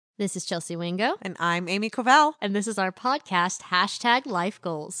This is Chelsea Wingo. And I'm Amy Covell. And this is our podcast, Hashtag Life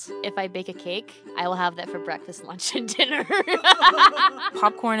Goals. If I bake a cake, I will have that for breakfast, lunch, and dinner.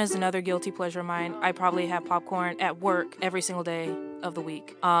 Popcorn is another guilty pleasure of mine. I probably have popcorn at work every single day of the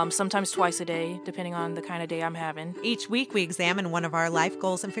week. Sometimes twice a day, depending on the kind of day I'm having. Each week we examine one of our life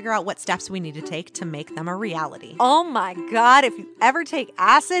goals and figure out what steps we need to take to make them a reality. Oh my God, if you ever take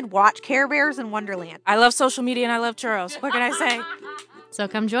acid, watch Care Bears in Wonderland. I love social media and I love churros. What can I say? So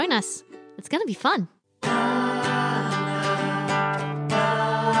come join us. It's going to be fun.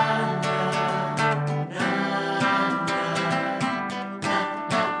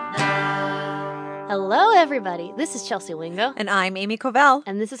 Hello, everybody. This is Chelsea Wingo. And I'm Amy Covell.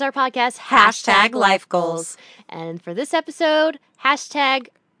 And this is our podcast, Hashtag Life Goals. And for this episode, hashtag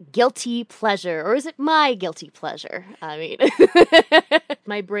guilty pleasure. Or is it my guilty pleasure? I mean,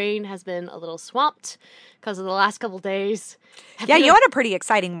 my brain has been a little swamped because of the last couple days. Yeah, you had a pretty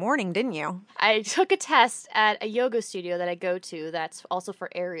exciting morning, didn't you? I took a test at a yoga studio that I go to that's also for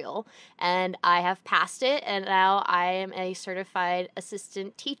aerial, and I have passed it, and now I am a certified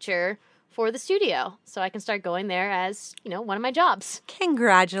assistant teacher for the studio. So I can start going there as, one of my jobs.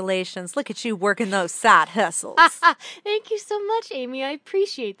 Congratulations. Look at you working those side hustles. Thank you so much, Amy. I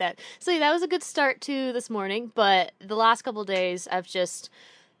appreciate that. So that was a good start to this morning, but the last couple days I've just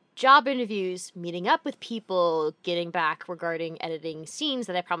job interviews, meeting up with people, getting back regarding editing scenes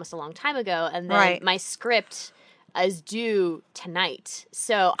that I promised a long time ago, and then my script is due tonight.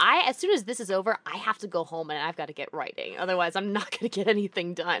 So as soon as this is over, I have to go home and I've got to get writing. Otherwise, I'm not going to get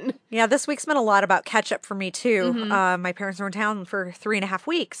anything done. Yeah, this week's been a lot about catch up for me too. Mm-hmm. My parents were in town for 3.5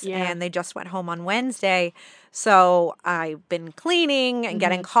 weeks, and they just went home on Wednesday. So I've been cleaning and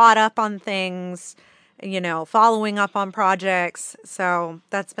getting caught up on things, following up on projects. So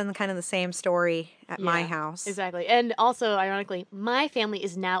that's been kind of the same story at my house. Exactly. And also, ironically, my family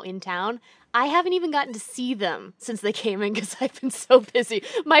is now in town. I haven't even gotten to see them since they came in because I've been so busy.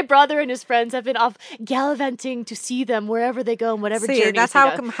 My brother and his friends have been off gallivanting to see them wherever they go and whatever journeys that's they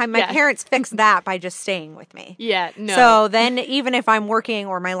how go. My parents fixed that by just staying with me. Yeah, no. So then even if I'm working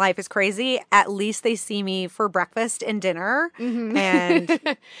or my life is crazy, at least they see me for breakfast and dinner. Mm-hmm.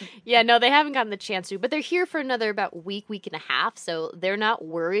 And yeah, no, they haven't gotten the chance to, but they're here for another about week and a half. So they're not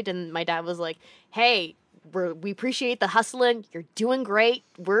worried. And my dad was like, hey, we appreciate the hustling. You're doing great.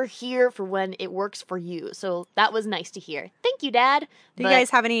 We're here for when it works for you. So that was nice to hear. Thank you, Dad. Do you guys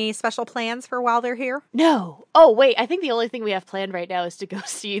have any special plans for while they're here? No. Oh, wait. I think the only thing we have planned right now is to go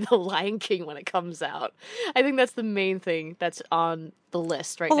see The Lion King when it comes out. I think that's the main thing that's on the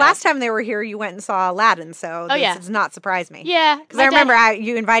list right now. Well, last time they were here, you went and saw Aladdin, so this does not surprise me. Yeah. Because I remember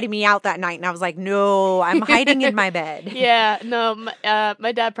you invited me out that night, and I was like, no, I'm hiding in my bed. Yeah, no,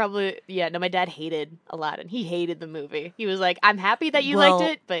 my dad my dad hated Aladdin. He hated the movie. He was like, I'm happy that you liked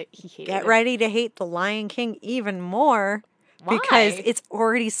it, but he hated it. Get ready to hate The Lion King even more. Why? Because it's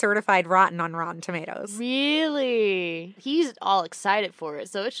already certified rotten on Rotten Tomatoes. Really? He's all excited for it,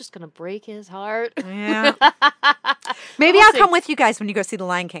 so it's just going to break his heart. Yeah. Maybe I'll come with you guys when you go see The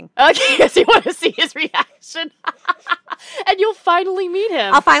Lion King. Okay, because you want to see his reaction. And you'll finally meet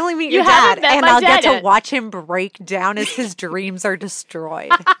him. I'll finally meet your dad, and I'll get to watch him break down as his dreams are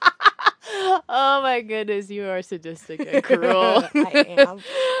destroyed. Oh my goodness, you are sadistic and cruel.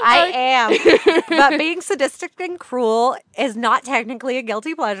 I am. But being sadistic and cruel is not technically a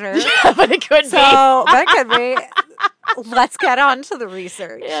guilty pleasure. Yeah, but it could be. But it could be. Let's get on to the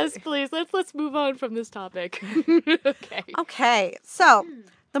research. Yes, please. Let's move on from this topic. Okay. So,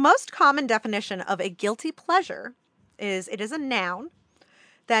 the most common definition of a guilty pleasure is it is a noun.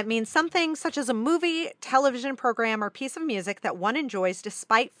 That means something such as a movie, television program, or piece of music that one enjoys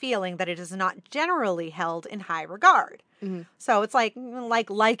despite feeling that it is not generally held in high regard. Mm-hmm. So it's like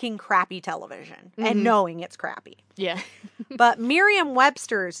liking crappy television and knowing it's crappy. Yeah. But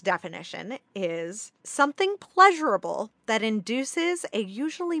Merriam-Webster's definition is something pleasurable that induces a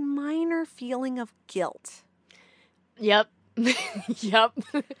usually minor feeling of guilt. Yep. Yep.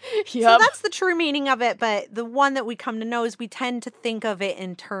 So that's the true meaning of it, but the one that we come to know is we tend to think of it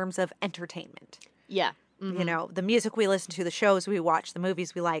in terms of entertainment. Yeah. Mm-hmm. The music we listen to, the shows we watch, the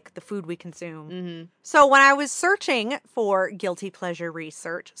movies we like, the food we consume. Mm-hmm. So when I was searching for guilty pleasure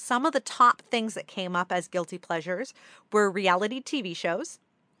research, some of the top things that came up as guilty pleasures were reality TV shows,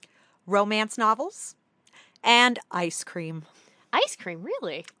 romance novels, and ice cream. Ice cream,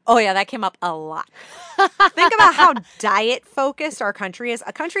 really? Oh, yeah, that came up a lot. Think about how diet-focused our country is.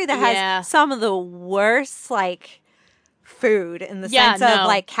 A country that has some of the worst, food in the Yeah, sense of no,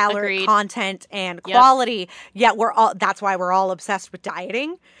 like calorie agreed. content and Yep. quality. Yet that's why we're all obsessed with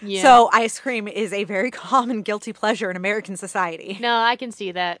dieting. Yeah. So ice cream is a very common guilty pleasure in American society. No, I can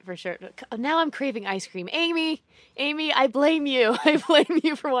see that for sure. Now I'm craving ice cream. Amy, I blame you. I blame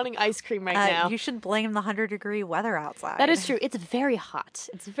you for wanting ice cream right now. You should blame the 100-degree weather outside. That is true. It's very hot.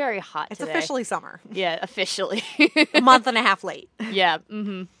 It's very hot It's today. officially summer. Yeah, officially. A month and a half late. Yeah.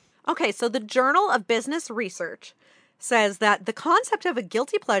 Mm-hmm. Okay, so the Journal of Business Research says that the concept of a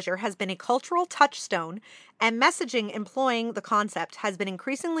guilty pleasure has been a cultural touchstone, and messaging employing the concept has been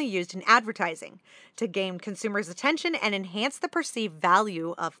increasingly used in advertising to gain consumers' attention and enhance the perceived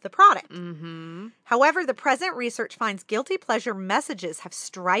value of the product. Mm-hmm. However, the present research finds guilty pleasure messages have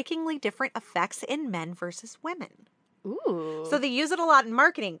strikingly different effects in men versus women. Ooh. So they use it a lot in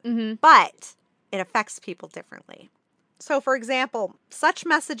marketing, Mm-hmm. but it affects people differently. So, for example, such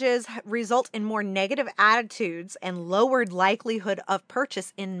messages result in more negative attitudes and lowered likelihood of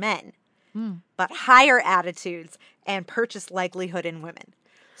purchase in men, but higher attitudes and purchase likelihood in women.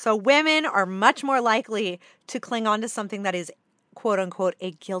 So, women are much more likely to cling on to something that is, quote unquote, a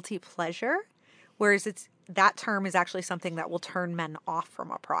guilty pleasure, whereas that term is actually something that will turn men off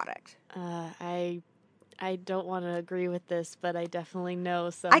from a product. I don't want to agree with this, but I definitely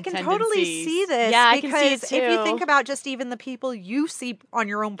know some I can totally tendencies. see this Yeah, I because can see it too. if you think about just even the people you see on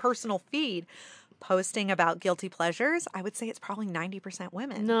your own personal feed posting about guilty pleasures, I would say it's probably 90%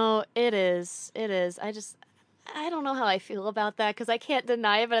 women. No, it is. It is. I don't know how I feel about that because I can't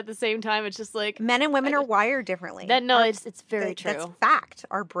deny it, but at the same time, it's just like Men and women are wired differently. it's very That's true. fact.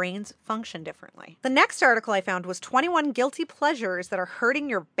 Our brains function differently. The next article I found was 21 guilty pleasures that are hurting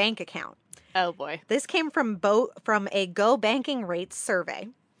your bank account. Oh boy. This came from a Go Banking Rates survey.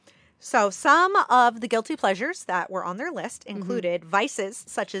 So some of the guilty pleasures that were on their list included vices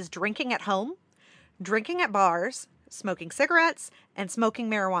such as drinking at home, drinking at bars, smoking cigarettes, and smoking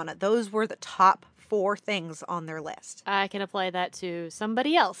marijuana. Those were the top 4 things on their list. I can apply that to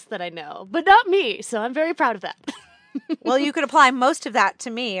somebody else that I know, but not me. So I'm very proud of that. Well, you could apply most of that to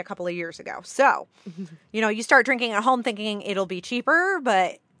me a couple of years ago. So, you start drinking at home thinking it'll be cheaper,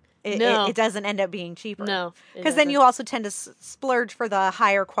 but No. it doesn't end up being cheaper. No, it Because then doesn't. you also tend to splurge for the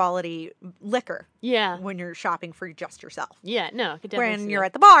higher quality liquor Yeah. when you're shopping for just yourself. Yeah. No. I could definitely When see you're that.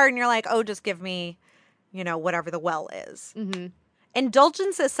 at the bar and you're like, oh, just give me, whatever the well is. Mm-hmm.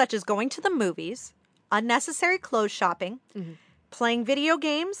 Indulgences such as going to the movies, unnecessary clothes shopping, Mm-hmm. playing video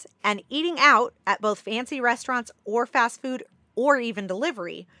games, and eating out at both fancy restaurants or fast food or even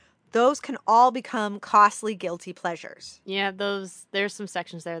delivery, those can all become costly guilty pleasures. Yeah, there's some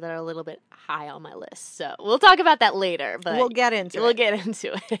sections there that are a little bit high on my list. So we'll talk about that later, but We'll get into we'll it. get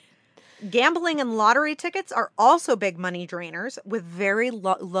into it. Gambling and lottery tickets are also big money drainers with very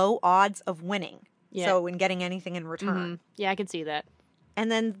low odds of winning. Yeah. So in getting anything in return. Yeah, I can see that. And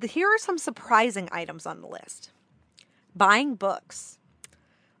then here are some surprising items on the list. Buying books.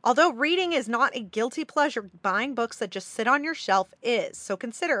 Although reading is not a guilty pleasure, buying books that just sit on your shelf is. So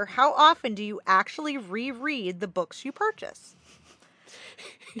consider, how often do you actually reread the books you purchase?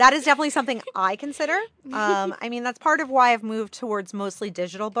 That is definitely something I consider. That's part of why I've moved towards mostly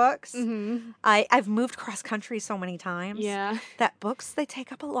digital books. Mm-hmm. I've moved cross country so many times. Yeah. That books, they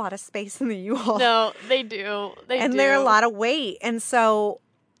take up a lot of space in the U-Haul. No, they do. And they're a lot of weight. And so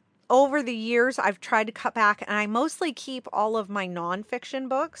over the years, I've tried to cut back, and I mostly keep all of my nonfiction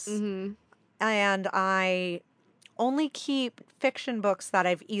books. Mm-hmm. And I only keep fiction books that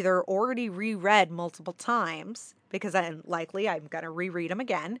I've either already reread multiple times, because I'm going to reread them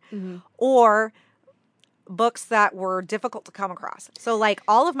again, Mm-hmm. or books that were difficult to come across. So like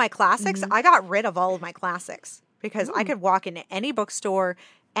all of my classics, I got rid of all of my classics because I could walk into any bookstore,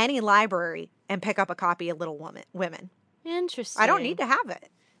 any library, and pick up a copy of Little Women. Interesting. I don't need to have it.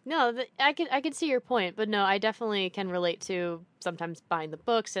 No, I could see your point, but no, I definitely can relate to sometimes buying the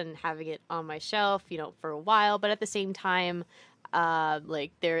books and having it on my shelf, for a while. But at the same time,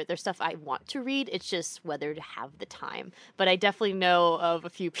 there's stuff I want to read. It's just whether to have the time. But I definitely know of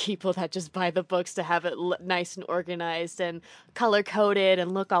a few people that just buy the books to have it nice and organized and color coded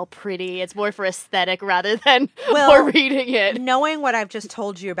and look all pretty. It's more for aesthetic rather than for reading it. Knowing what I've just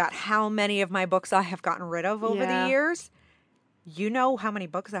told you about how many of my books I have gotten rid of over the years, you know how many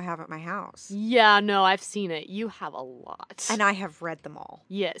books I have at my house. Yeah, no, I've seen it. You have a lot. And I have read them all.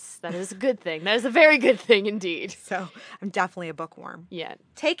 Yes, that is a good thing. That is a very good thing indeed. So I'm definitely a bookworm. Yeah.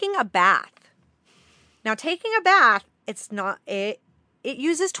 Taking a bath. Now, taking a bath, it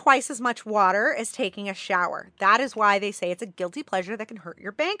uses twice as much water as taking a shower. That is why they say it's a guilty pleasure that can hurt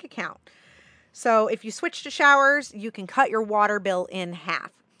your bank account. So if you switch to showers, you can cut your water bill in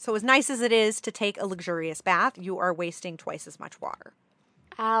half. So as nice as it is to take a luxurious bath, you are wasting twice as much water.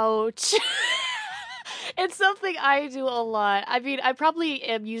 Ouch. It's something I do a lot. I mean, I probably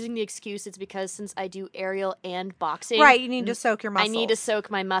am using the excuse it's because since I do aerial and boxing. Right, you need to soak your muscles. I need to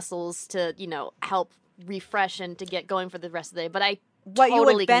soak my muscles to, help refresh and to get going for the rest of the day. But what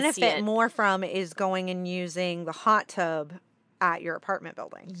totally you would can see benefit it. more from is going and using the hot tub at your apartment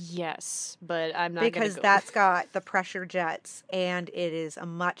building. Yes, but I'm not Because gonna go. that's got the pressure jets and it is a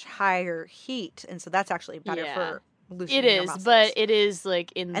much higher heat. And so that's actually better for loosening It your is, muscles. but it is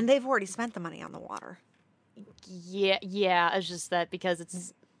like in. And they've already spent the money on the water. Yeah. It's just that because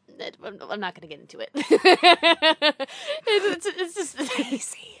it's. I'm not going to get into it. It's just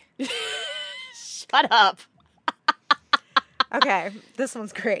lazy. Shut up. Okay, this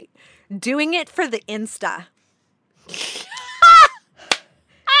one's great. Doing it for the Insta.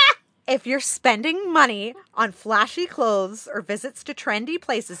 If you're spending money on flashy clothes or visits to trendy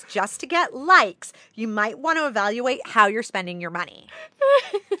places just to get likes, you might want to evaluate how you're spending your money.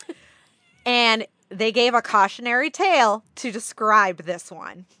 And they gave a cautionary tale to describe this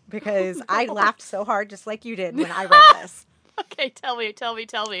one because I laughed so hard just like you did when I read this. Okay, tell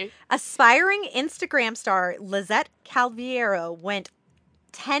me. Aspiring Instagram star Lizette Calviero went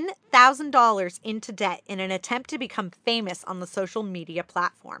 $10,000 into debt in an attempt to become famous on the social media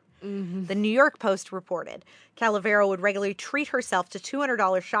platform. Mm-hmm. The New York Post reported Calviero would regularly treat herself to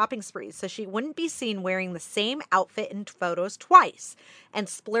 $200 shopping sprees so she wouldn't be seen wearing the same outfit in photos twice, and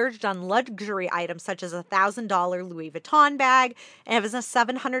splurged on luxury items such as a $1,000 Louis Vuitton bag and a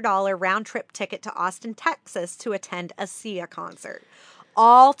 $700 round-trip ticket to Austin, Texas to attend a Sia concert,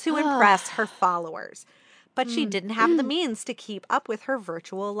 all to impress her followers. But she didn't have the means to keep up with her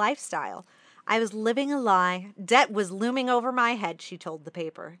virtual lifestyle. I was living a lie. Debt was looming over my head, she told the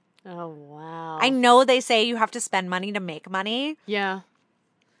paper. Oh, wow. I know they say you have to spend money to make money. Yeah.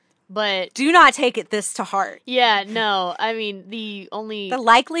 But. Do not take it this to heart. Yeah, no. I mean, the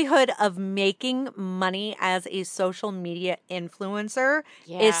likelihood of making money as a social media influencer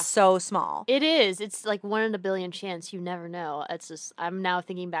is so small. It is. It's like 1 in a billion chance. You never know. It's just, I'm now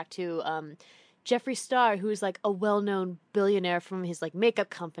thinking back to Jeffree Star, who's like a well-known billionaire from his like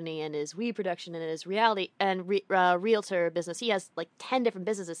makeup company and his weed production and his reality and realtor business. He has like 10 different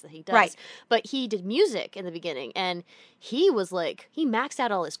businesses that he does. Right. But he did music in the beginning, and he was like, he maxed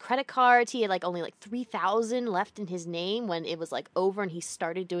out all his credit cards. He had like only like 3,000 left in his name when it was like over, and he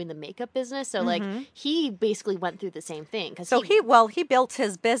started doing the makeup business. So like he basically went through the same thing. So he built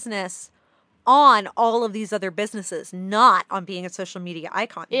his business on all of these other businesses, not on being a social media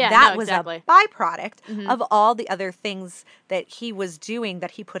icon. Yeah, that no, was exactly. a byproduct of all the other things that he was doing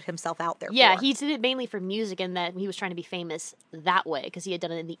that he put himself out there Yeah, for. he did it mainly for music, and that he was trying to be famous that way because he had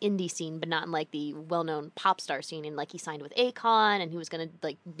done it in the indie scene, but not in like the well-known pop star scene. And like he signed with Akon, and he was going to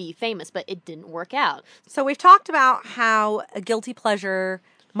like be famous, but it didn't work out. So we've talked about how a guilty pleasure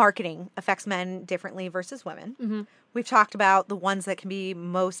marketing affects men differently versus women. Mm-hmm. We've talked about the ones that can be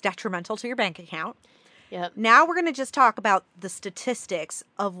most detrimental to your bank account. Yep. Now we're going to just talk about the statistics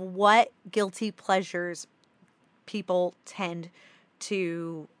of what guilty pleasures people tend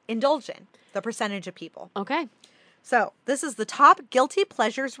to indulge in, the percentage of people. Okay. So this is the top guilty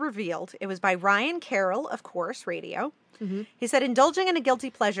pleasures revealed. It was by Ryan Carroll of Chorus Radio. Mm-hmm. He said, indulging in a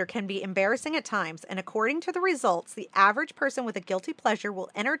guilty pleasure can be embarrassing at times, and according to the results, the average person with a guilty pleasure will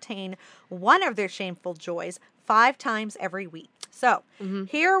entertain one of their shameful joys 5 times every week. So,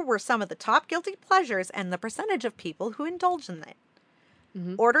 here were some of the top guilty pleasures and the percentage of people who indulge in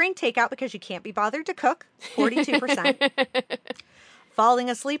it. Ordering takeout because you can't be bothered to cook, 42%. Falling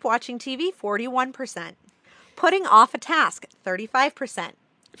asleep watching TV, 41%. Putting off a task, 35%.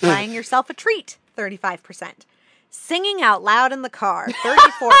 Buying yourself a treat, 35%. Singing out loud in the car,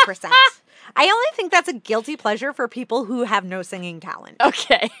 34%. I only think that's a guilty pleasure for people who have no singing talent.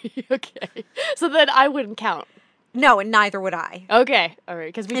 Okay. Okay. So then I wouldn't count. No, and neither would I. Okay. All right.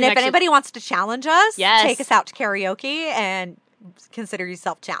 Because And if anybody wants to challenge us, Yes. take us out to karaoke and consider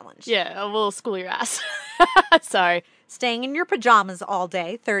yourself challenged. Yeah, we'll school your ass. Sorry. Staying in your pajamas all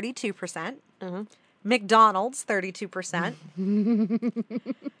day, 32%. McDonald's, 32%.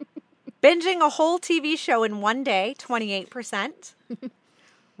 Binging a whole TV show in one day, 28%.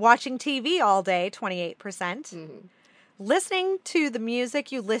 Watching TV all day, 28%. Listening to the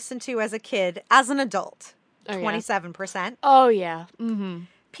music you listened to as a kid as an adult, 27%. Oh, yeah. Mm-hmm.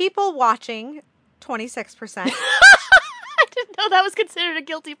 People watching, 26%. I didn't know that was considered a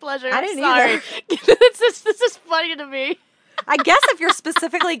guilty pleasure. I didn't Sorry. either. This is funny to me. I guess if you're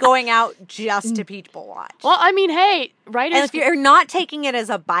specifically going out just to people watch. Well, I mean, hey, writers. And if you're not taking it as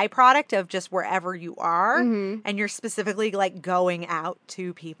a byproduct of just wherever you are, Mm-hmm. and you're specifically like going out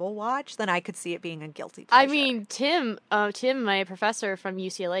to people watch, then I could see it being a guilty pleasure. I mean, Tim, my professor from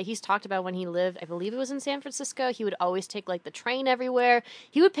UCLA, he's talked about when he lived, I believe it was in San Francisco, he would always take like the train everywhere.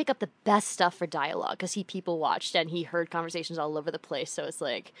 He would pick up the best stuff for dialogue because he people watched and he heard conversations all over the place. So it's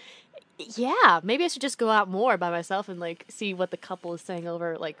like, yeah, maybe I should just go out more by myself and like see what the couple is saying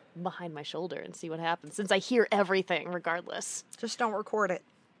over like behind my shoulder and see what happens since I hear everything regardless. Just don't record it.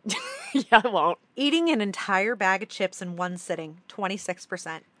 Yeah, I won't. Eating an entire bag of chips in one sitting, 26%.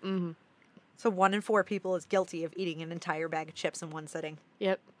 Mm-hmm. So 1 in 4 people is guilty of eating an entire bag of chips in one sitting.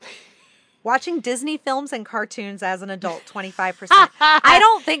 Yep. Watching Disney films and cartoons as an adult, 25%. I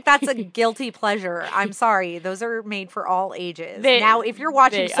don't think that's a guilty pleasure. I'm sorry. Those are made for all ages. Now, if you're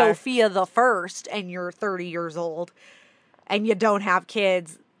watching Sophia the First and you're 30 years old and you don't have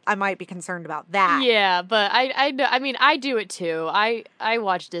kids, I might be concerned about that. Yeah, but I mean, I do it too. I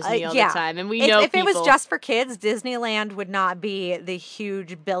watch Disney all the time, and we know if people. It was just for kids, Disneyland would not be the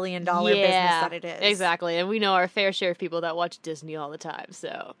huge billion-dollar business that it is. Exactly, and we know our fair share of people that watch Disney all the time,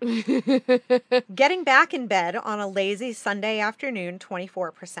 so. Getting back in bed on a lazy Sunday afternoon,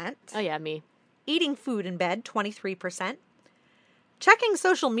 24%. Oh yeah, me. Eating food in bed, 23%. Checking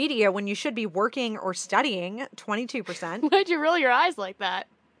social media when you should be working or studying, 22%. Why'd you roll your eyes like that?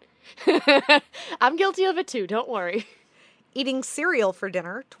 I'm guilty of it too, don't worry. Eating cereal for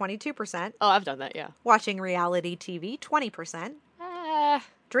dinner, 22%. Oh, I've done that, yeah. Watching reality TV, 20%.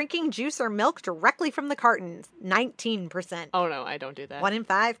 Drinking juice or milk directly from the carton, 19%. Oh no, I don't do that. 1 in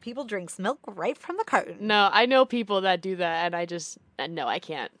 5 people drinks milk right from the carton. No, I know people that do that, and I just, no, I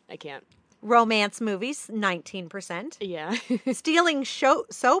can't. Romance movies, 19%. Yeah. Stealing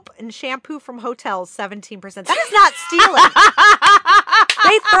soap and shampoo from hotels, 17%. That is not stealing.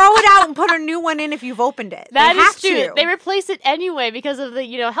 They throw it out and put a new one in if you've opened it. That they is have true. to. They replace it anyway because of the,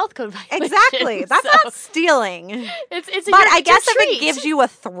 health code violations. Exactly. That's not stealing. It's but I guess your if treat. it gives you a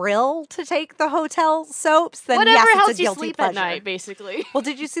thrill to take the hotel soaps, then whatever yes, helps it's a guilty you sleep pleasure. at night, basically. Well,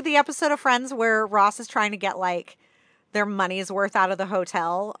 did you see the episode of Friends where Ross is trying to get like their money's worth out of the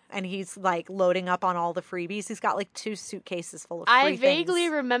hotel and he's like loading up on all the freebies? He's got like 2 suitcases full of free I vaguely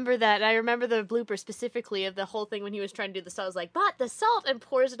things. remember that, and I remember the blooper specifically of the whole thing when he was trying to do the salt. I was like, but the salt, and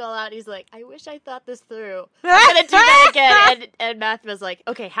pours it all out. And he's like, I wish I thought this through. I'm gonna do that again. And Matthew was like,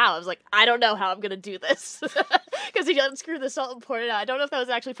 okay, how? I was like, I don't know how I'm gonna do this. Because he unscrewed the salt and poured it out. I don't know if that was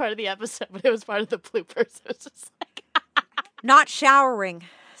actually part of the episode, but it was part of the bloopers. It was just like Not showering,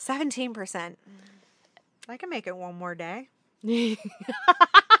 17%. I can make it one more day. You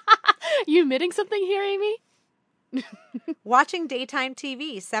admitting something here, Amy? Watching daytime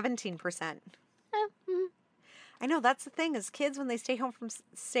TV, 17%. I know that's the thing is kids when they stay home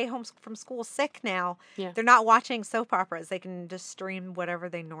from school sick now, they're not watching soap operas. They can just stream whatever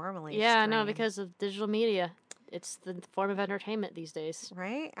they normally stream. No, because of digital media. It's the form of entertainment these days.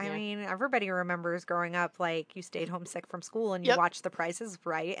 Right? Yeah. I mean, everybody remembers growing up, like, you stayed home sick from school and you watched The Price is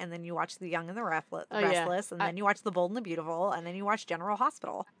Right, and then you watched The Young and the Restless, and then you watched The Bold and the Beautiful, and then you watched General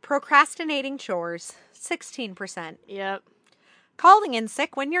Hospital. Procrastinating chores, 16%. Yep. Calling in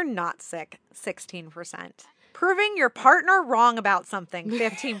sick when you're not sick, 16%. Proving your partner wrong about something,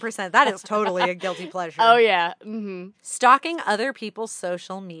 15%. That is totally a guilty pleasure. Oh, yeah. Mm-hmm. Stalking other people's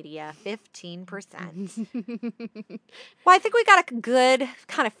social media, 15%. Well, I think we got a good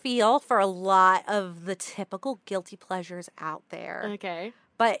kind of feel for a lot of the typical guilty pleasures out there. Okay.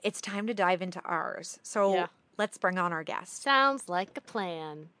 But it's time to dive into ours. So let's bring on our guest. Sounds like a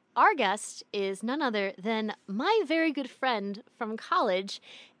plan. Our guest is none other than my very good friend from college,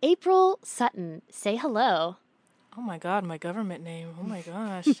 April Sutton. Say hello. Oh my God, my government name. Oh my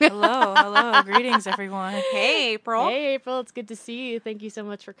gosh. Hello. Greetings, everyone. Hey, April. Hey, April. It's good to see you. Thank you so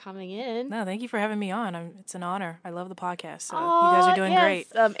much for coming in. No, thank you for having me on. It's an honor. I love the podcast. So you guys are doing great.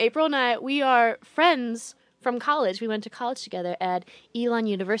 April and I, we are friends from college. We went to college together at Elon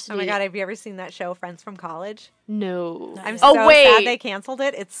University. Oh my God, have you ever seen that show, Friends from College? No. I'm so sad they canceled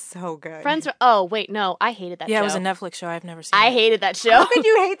it. It's so good. No, I hated that show. Yeah, it was a Netflix show. I've never seen I it. hated that show. How could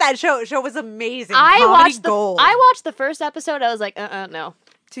you hate that show? The show was amazing. I watched the first episode. I was like, no.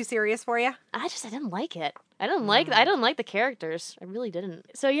 Too serious for you? I didn't like it. I didn't like the characters. I really didn't.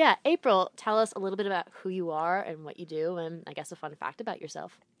 So yeah, April, tell us a little bit about who you are and what you do, and I guess a fun fact about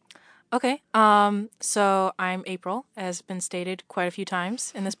yourself. Okay. So I'm April, as been stated quite a few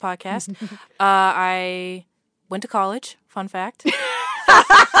times in this podcast. I went to college. Fun fact.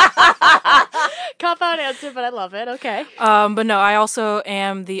 Cop out answer, but I love it. Okay. But no, I also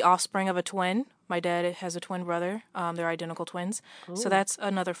am the offspring of a twin. My dad has a twin brother. They're identical twins. So Ooh. that's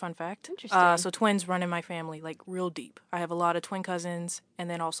another fun fact. Interesting. So twins run in my family, like, real deep. I have a lot of twin cousins, and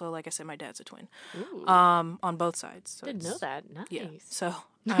then also, like I said, my dad's a twin. Ooh. On both sides. So Didn't know it's- that. Nice. Yeah. So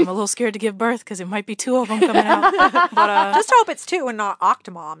I'm a little scared to give birth because it might be 2 of them coming out. But Just hope it's 2 and not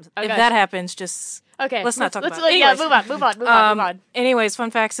Octomoms. Oh, if gosh. that happens, just Okay. let's not talk about it. Yeah, Anyways. move on. Anyways,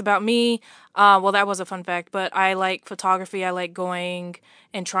 fun facts about me. Well, that was a fun fact, but I like photography. I like going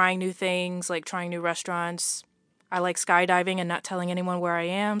and trying new things, like trying new restaurants. I like skydiving and not telling anyone where I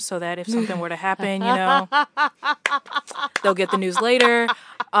am so that if something were to happen, they'll get the news later.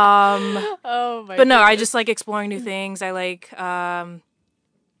 Oh my But no, I just like exploring new things. I like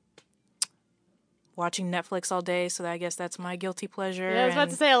watching Netflix all day, so I guess that's my guilty pleasure. Yeah, I was about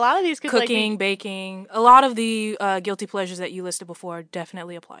and to say a lot of these could cooking, baking. A lot of the guilty pleasures that you listed before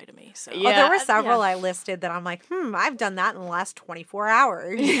definitely apply to me. So. Yeah. Oh, there were several I listed that I'm like, I've done that in the last 24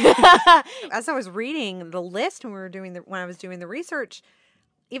 hours. As I was reading the list when when I was doing the research,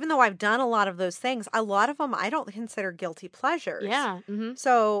 even though I've done a lot of those things, a lot of them I don't consider guilty pleasures. Yeah. Mm-hmm.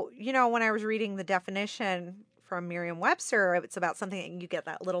 So, when I was reading the definition from Merriam-Webster, it's about something that you get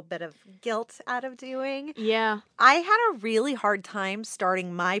that little bit of guilt out of doing. Yeah. I had a really hard time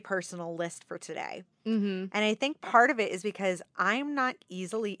starting my personal list for today. Mm-hmm. And I think part of it is because I'm not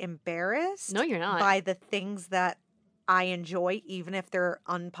easily embarrassed No, you're not. by the things that I enjoy, even if they're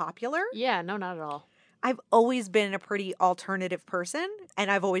unpopular. Yeah. No, not at all. I've always been a pretty alternative person, and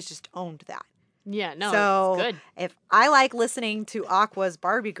I've always just owned that. Yeah. No. So it's good. if I like listening to Aqua's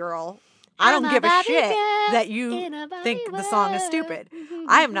Barbie Girl, I I'm don't a give a Barbie shit girl that you in a Barbie think the song is world. stupid.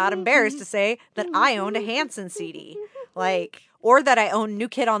 I am not embarrassed to say that I owned a Hanson CD, or that I own New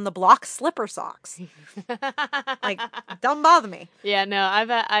Kid on the Block slipper socks. Don't bother me. Yeah, no,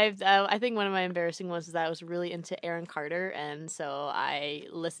 I think one of my embarrassing ones is that I was really into Aaron Carter, and so I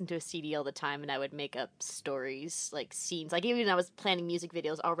listened to a CD all the time, and I would make up stories, like scenes, like even I was planning music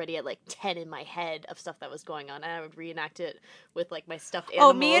videos already at like 10 in my head of stuff that was going on, and I would reenact it with like my stuffed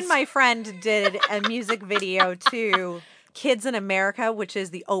animals. Oh, me and my friend did a music video to Kids in America, which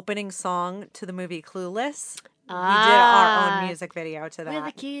is the opening song to the movie Clueless. We did our own music video to that. We're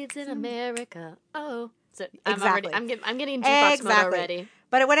the kids in America. Oh, so Exactly. I'm getting in jukebox mode Exactly. already.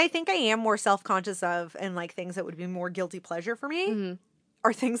 But what I think I am more self-conscious of, and like things that would be more guilty pleasure for me,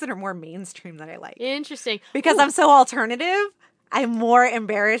 are things that are more mainstream that I like. Interesting. Because Ooh. I'm so alternative, I'm more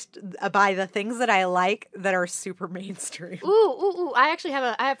embarrassed by the things that I like that are super mainstream. Ooh! I actually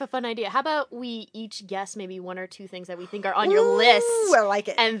have a fun idea. How about we each guess maybe 1 or 2 things that we think are on your list, I like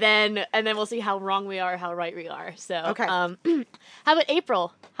it. and then we'll see how wrong we are, how right we are. So, Okay. how about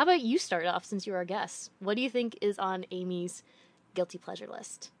April? How about you start off since you're our guest? What do you think is on Amy's guilty pleasure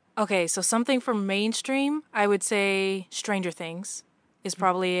list? Okay, so something from mainstream, I would say Stranger Things is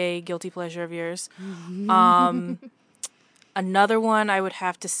probably a guilty pleasure of yours. Another one I would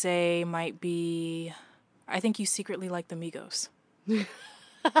have to say might be, I think you secretly like the Migos.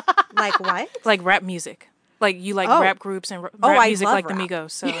 Like what? Like rap music. Like you like Oh. rap groups and rap I music love like rap. the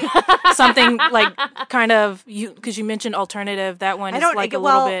Migos. So something like kind of, because you mentioned alternative, that one is like a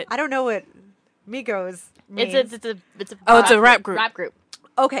little bit. I don't know what Migos means. It's a Oh, it's a rap group. Rap group.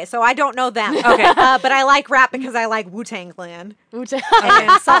 Okay, so I don't know them. Okay. But I like rap because I like Wu-Tang Clan. Wu-Tang.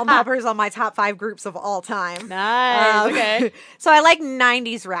 And Salt and Pepper's on my top 5 groups of all time. Nice. Um, Okay. So I like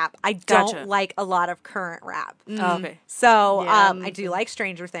 90s rap. I don't Gotcha. like a lot of current rap. Oh, okay. So Yeah, I do like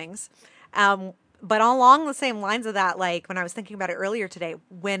Stranger Things. But along the same lines of that, like when I was thinking about it earlier today,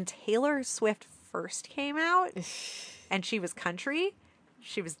 when Taylor Swift first came out and she was country,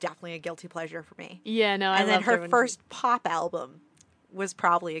 she was definitely a guilty pleasure for me. Yeah, no, I And then loved her her when first pop album was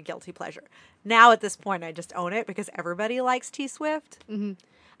probably a guilty pleasure. Now at this point, I just own it because everybody likes T Swift.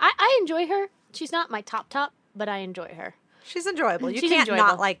 I enjoy her. She's not my top, but I enjoy her. She's enjoyable. You She's can't enjoyable.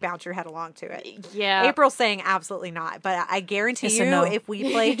 not like bounce your head along to it. Yeah. April's saying absolutely not, but I guarantee It's a you, no. if we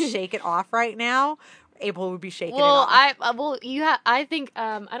played "Shake It Off" right now, April would be shaking it Well, off. I think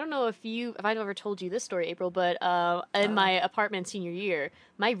I don't know if I've ever told you this story, April, but in my apartment senior year,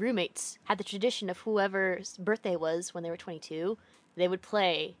 my roommates had the tradition of whoever's birthday was when they were 22, they would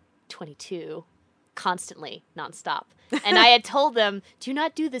play 22 constantly, nonstop. And I had told them, do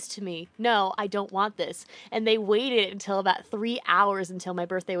not do this to me. No, I don't want this. And they waited until about 3 hours until my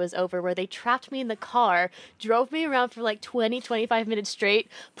birthday was over, where they trapped me in the car, drove me around for like 20, 25 minutes straight,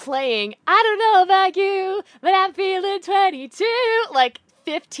 playing, I don't know about you, but I'm feeling 22, like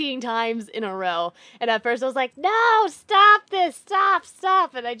 15 times in a row. And at first I was like, no, stop this,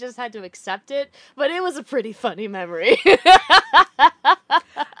 stop. And I just had to accept it. But it was a pretty funny memory.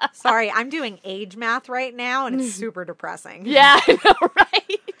 Sorry, I'm doing age math right now, and it's super depressing. Yeah, I know,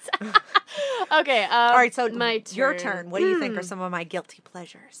 right? Okay. All right, so my your turn. What do you think are some of my guilty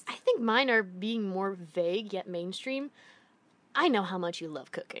pleasures? I think mine are being more vague yet mainstream. I know how much you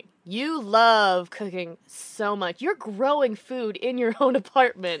love cooking. You love cooking so much. You're growing food in your own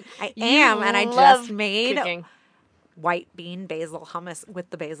apartment. I You am, and I love just made cooking. white bean basil hummus with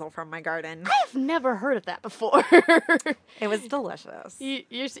the basil from my garden. I've never heard of that before. It was delicious.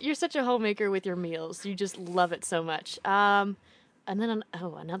 You're such a homemaker with your meals. You just love it so much. And then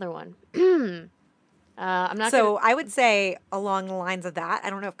another one. I'm not. So I would say along the lines of that, I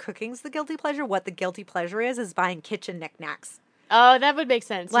don't know if cooking's the guilty pleasure. What the guilty pleasure is buying kitchen knickknacks. Oh, that would make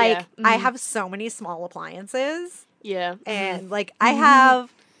sense. Like yeah. I have so many small appliances, Yeah. and like I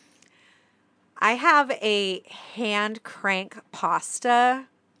have a hand crank pasta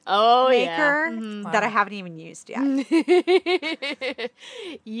Oh maker yeah. that I haven't even used yet.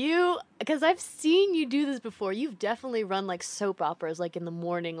 Because I've seen you do this before. You've definitely run like soap operas, like in the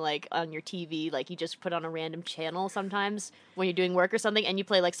morning, like on your TV. Like you just put on a random channel sometimes when you're doing work or something, and you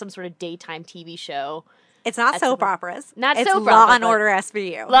play like some sort of daytime TV show. It's not That's soap the- operas. Not it's soap Law opera, and but- Order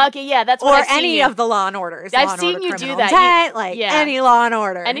SVU. Lucky, yeah, that's what Or I've seen any you. of the Law and Orders. I've Law and seen Order you do Criminal that. Intent, like yeah. any Law and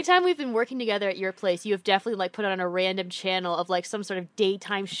Order. Anytime we've been working together at your place, you have definitely like put on a random channel of like some sort of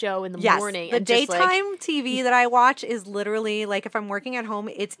daytime show in the Yes, morning. the and just, like, daytime TV that I watch is literally like if I'm working at home,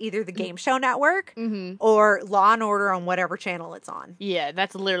 it's either the Game Show Network or Law and Order on whatever channel it's on. yeah,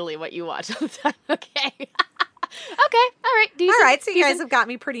 that's literally what you watch all the time. Okay. Okay. All right. Decent, All right, so you guys decent. have got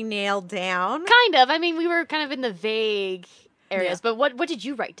me pretty nailed down. Kind of. I mean, we were kind of in the vague areas, Yeah. but what did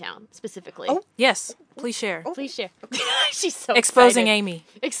you write down specifically? Oh. Yes, please share. Please share. She's so Exposing excited. Amy.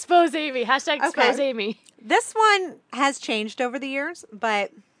 Expose Amy. Hashtag expose Amy. This one has changed over the years,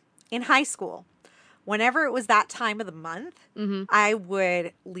 but in high school, whenever it was that time of the month, I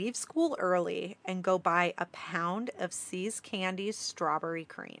would leave school early and go buy a pound of See's Candies strawberry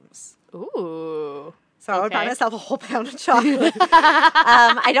creams. Ooh. So I would buy Okay. myself a whole pound of chocolate.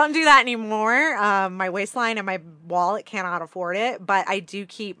 I don't do that anymore. My waistline and my wallet cannot afford it, but I do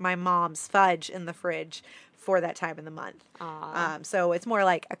keep my mom's fudge in the fridge for that time of the month. So it's more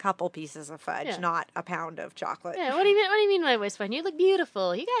like a couple pieces of fudge, Yeah. not a pound of chocolate. Yeah. What do you mean by waistline? You look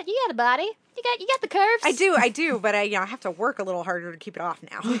beautiful. You got a body. You got the curves. I do, but I have to work a little harder to keep it off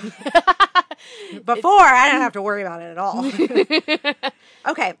now. Before, I didn't have to worry about it at all.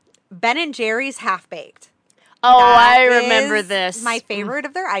 Okay, Ben and Jerry's Half Baked. Oh, That I remember is this. My favorite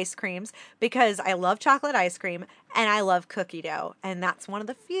of their ice creams because I love chocolate ice cream and I love cookie dough, and that's one of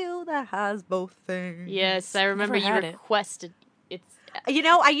the few that has both things. Yes, I remember Never you had it. requested. It's You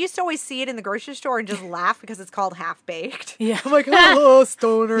know, I used to always see it in the grocery store and just laugh because it's called Half Baked. Yeah. I'm like, oh,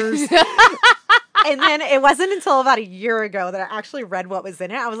 stoners. And then it wasn't until about a year ago that I actually read what was in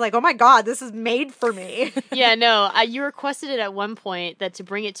it. I was like, oh my God, this is made for me. yeah, no. You requested it at one point that to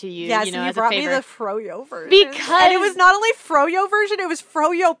bring it to you. Yes, you know, and you as brought a me favor. the Froyo version. Because- And it was not only Froyo version, it was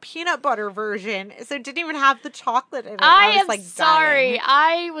Froyo peanut butter version. So it didn't even have the chocolate in it. I was am like sorry. dying.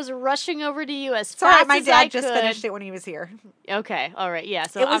 I was rushing over to you as Sorry, fast my as dad I just could. finished it when he was here. Okay, all right, yeah.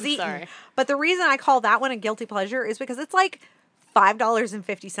 So It was I'm eaten. sorry. But the reason I call that one a guilty pleasure is because it's like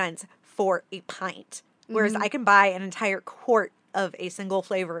 $5.50 for a pint. Whereas I can buy an entire quart of a single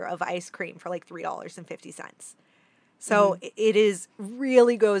flavor of ice cream for like $3.50. So it is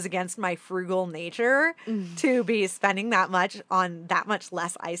really goes against my frugal nature to be spending that much on that much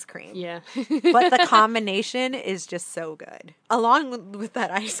less ice cream. Yeah. But the combination is just so good. Along with that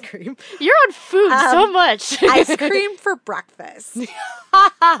ice cream, You're on food so much. ice cream for breakfast.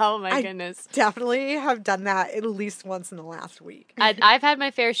 oh my I- goodness. Definitely have done that at least once in the last week. I've had my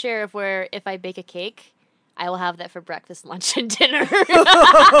fair share of where if I bake a cake, I will have that for breakfast, lunch, and dinner.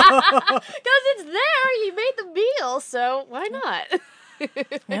 Because it's there. You made the meal, so why not?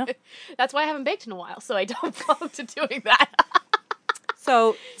 Yeah. That's why I haven't baked in a while, so I don't fall to doing that.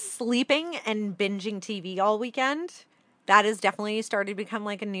 So sleeping and binging TV all weekend, that has definitely started to become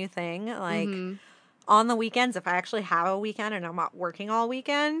like a new thing. Like on the weekends, if I actually have a weekend and I'm not working all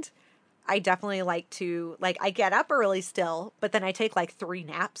weekend, I definitely like to, like, I get up early still, but then I take like 3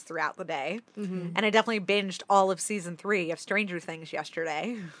 naps throughout the day. And I definitely binged all of season 3 of Stranger Things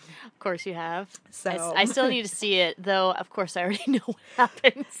yesterday. Of course you have. So I still need to see it, though. Of course, I already know what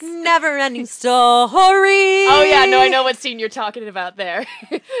happens. never ending story. Oh yeah, no, I know what scene you're talking about there.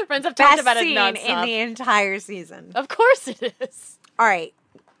 Friends have talked Best about it scene nonstop. in the entire season. Of course it is. All right,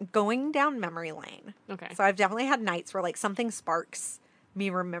 going down memory lane. Okay. So I've definitely had nights where like something sparks me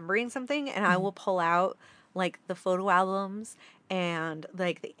remembering something, and I will pull out like the photo albums and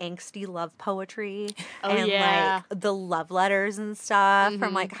like the angsty love poetry and yeah. like the love letters and stuff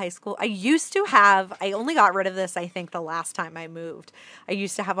from like high school. I used to have, I only got rid of this I think the last time I moved. I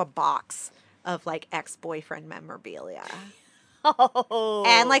used to have a box of like ex-boyfriend memorabilia. Oh.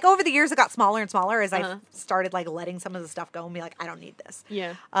 And like over the years, it got smaller and smaller as I started like letting some of the stuff go and be like, I don't need this.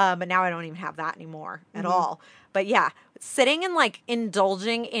 Yeah. But now I don't even have that anymore at all. But yeah, sitting and like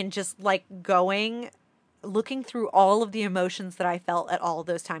indulging in just like looking through all of the emotions that I felt at all of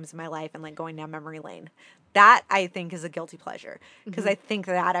those times in my life and like going down memory lane. That I think is a guilty pleasure because I think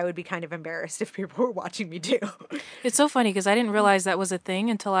that I would be kind of embarrassed if people were watching me do. It's so funny because I didn't realize that was a thing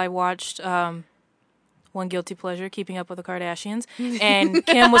until I watched One Guilty Pleasure, Keeping Up with the Kardashians. And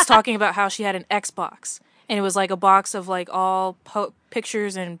Kim was talking about how she had an Xbox. And it was like a box of like all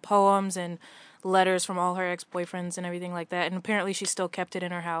pictures and poems and letters from all her ex-boyfriends and everything like that. And apparently she still kept it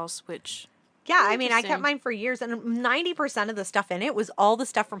in her house, which... Yeah, I mean, I kept mine for years, and 90% of the stuff in it was all the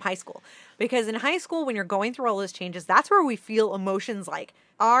stuff from high school. Because in high school, when you're going through all those changes, that's where we feel emotions like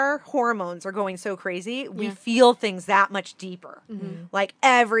our hormones are going so crazy. We feel things that much deeper. Like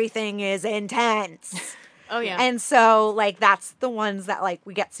everything is intense. Oh, yeah. And so, like, that's the ones that, like,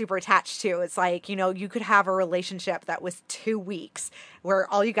 we get super attached to. It's like, you know, you could have a relationship that was 2 weeks where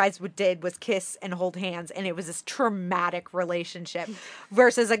all you guys did was kiss and hold hands, and it was this traumatic relationship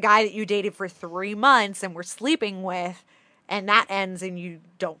versus a guy that you dated for 3 months and were sleeping with, and that ends and you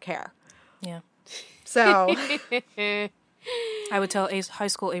don't care. Yeah. So, I would tell high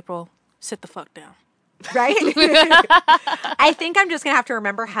school April, sit the fuck down. right? I think I'm just going to have to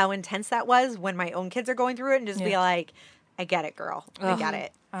remember how intense that was when my own kids are going through it and just be like, I get it, girl. I get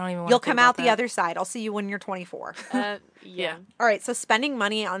it. I don't even want You'll to think come out about the that. other side. I'll see you when you're 24. Yeah. All right, so spending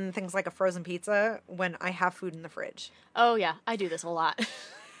money on things like a frozen pizza when I have food in the fridge. Oh, yeah. I do this a lot.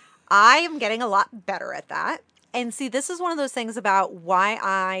 I am getting a lot better at that. And see, this is one of those things about why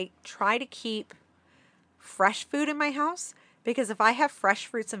I try to keep fresh food in my house. Because if I have fresh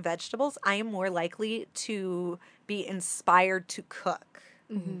fruits and vegetables, I am more likely to be inspired to cook.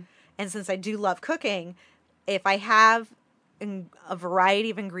 And since I do love cooking, if I have a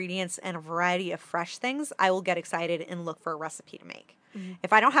variety of ingredients and a variety of fresh things, I will get excited and look for a recipe to make.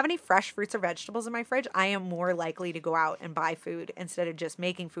 If I don't have any fresh fruits or vegetables in my fridge, I am more likely to go out and buy food instead of just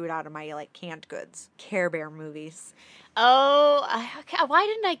making food out of my like canned goods. Care Bear movies. Oh, okay. Why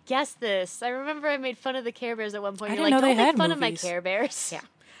didn't I guess this? I remember I made fun of the Care Bears at one point. I You're didn't like, know they don't make had fun of my movies. Care Bears. Yeah.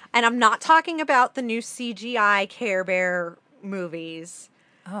 And I'm not talking about the new CGI Care Bear movies.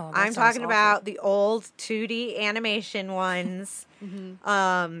 Oh, that I'm sounds talking awful. about the old 2D animation ones.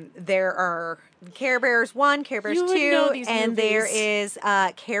 There are Care Bears 1, Care Bears You would know 2, these and there movies. is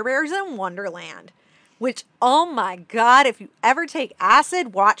Care Bears in Wonderland. Which, oh my God, if you ever take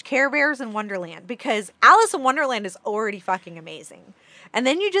acid, watch Care Bears in Wonderland. Because Alice in Wonderland is already fucking amazing. And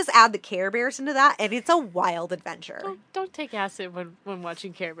then you just add the Care Bears into that, and it's a wild adventure. Don't take acid when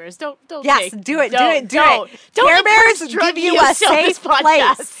watching Care Bears. Don't. Yes, take, do it, don't, do don't. it. Don't Care Bears encourage drug give you use a on this safe podcast.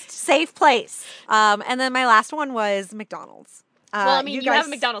 place. Safe place. And then my last one was McDonald's. Well, I mean, you have guys- a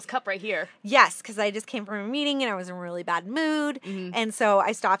McDonald's cup right here. Yes, because I just came from a meeting and I was in a really bad mood. And so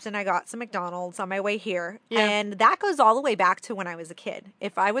I stopped and I got some McDonald's on my way here. Yeah. And that goes all the way back to when I was a kid.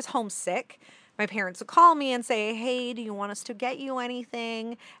 If I was homesick, my parents would call me and say, hey, do you want us to get you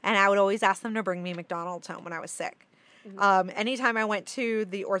anything? And I would always ask them to bring me McDonald's home when I was sick. Anytime I went to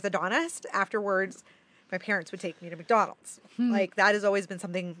the orthodontist afterwards, my parents would take me to McDonald's. Like, that has always been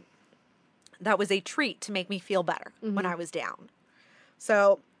something that was a treat to make me feel better when I was down.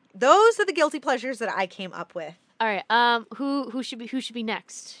 So those are the guilty pleasures that I came up with. All right. Who should be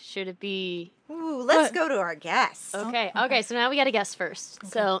next? Should it be? Ooh, let's go to our guests. Okay. Okay. So now we got to guess first.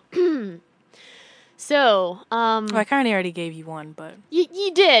 So. So. Oh, I kind of already gave you one, but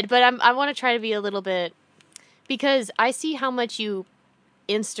You did, but I want to try to be a little bit, because I see how much you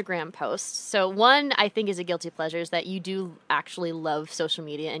Instagram post. So one, I think, is a guilty pleasure is that you do actually love social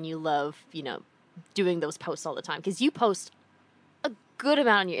media and you love, doing those posts all the time, because you post a good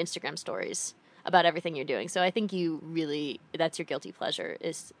amount on your Instagram stories about everything you're doing. So I think that's your guilty pleasure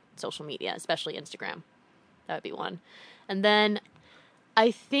is social media, especially Instagram. That would be one. And then I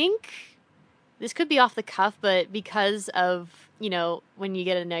think this could be off the cuff, but because of, when you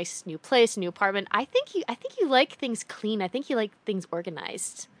get a nice new place, a new apartment, I think you like things clean. I think you like things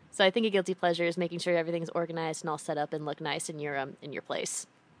organized. So I think a guilty pleasure is making sure everything's organized and all set up and look nice in your place.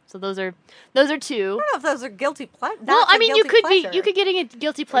 So those are two. I don't know if those are guilty pleasures. Well, I mean, you could getting a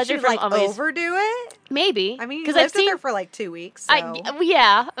guilty pleasure from like always overdo it. maybe. I mean, you because lived there for like 2 weeks. So.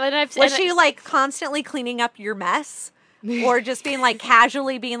 Yeah, and I've Was and she like constantly cleaning up your mess, or just being like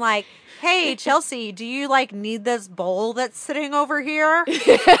casually being like, hey, Chelsea, do you like need this bowl that's sitting over here?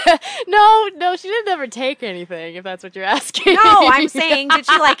 No, she didn't ever take anything, if that's what you're asking. No, I'm saying, did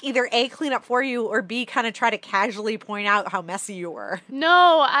she like either A, clean up for you, or B, kind of try to casually point out how messy you were?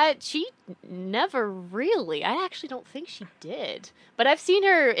 No, she never really. I actually don't think she did. But I've seen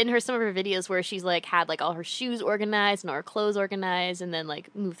her in some of her videos where she's like had like all her shoes organized and all her clothes organized, and then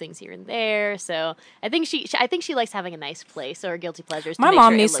like move things here and there. So I think she likes having a nice place. So her guilty pleasures. My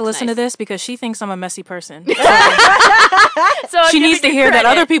mom needs to listen to this because she thinks I'm a messy person. So She needs to hear that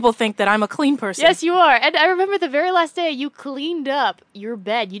other people think that I'm a clean person. Yes, you are. And I remember the very last day you cleaned up your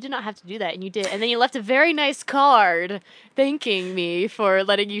bed. You did not have to do that, and you did. And then you left a very nice card thanking me for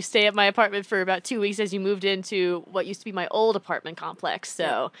letting you stay at my apartment for about 2 weeks as you moved into what used to be my old apartment complex.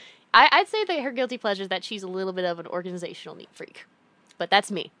 So I'd say that her guilty pleasure is that she's a little bit of an organizational neat freak. But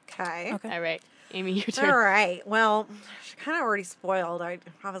that's me. Okay. All right. Amy, your turn. All right. Well, she kind of already spoiled. I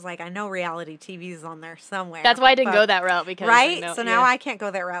was like, I know reality TV's on there somewhere. That's why I didn't go that route because right. I know, So now I can't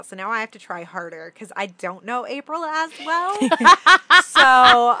go that route. So now I have to try harder because I don't know April as well.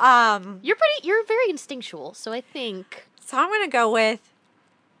 So you're very instinctual. So I think I'm gonna go with.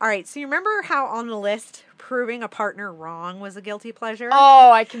 All right. So you remember how on the list proving a partner wrong was a guilty pleasure?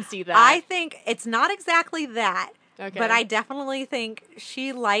 Oh, I can see that. I think it's not exactly that. Okay. But I definitely think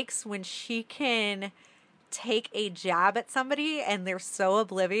she likes when she can take a jab at somebody and they're so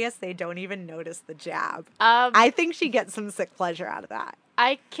oblivious they don't even notice the jab. I think she gets some sick pleasure out of that.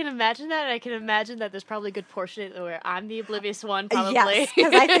 I can imagine that, and I can imagine that there's probably a good portion where I'm the oblivious one, probably. Yes,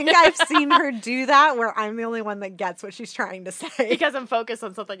 because I think I've seen her do that where I'm the only one that gets what she's trying to say. Because I'm focused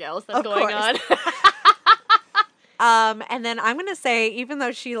on something else that's Of going on. And then I'm going to say, even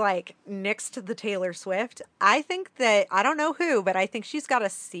though she like nixed the Taylor Swift, I think that, I don't know who, but I think she's got a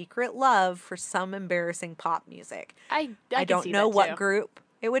secret love for some embarrassing pop music. I don't see know that what too. group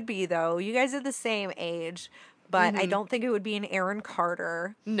it would be though. You guys are the same age, but I don't think it would be an Aaron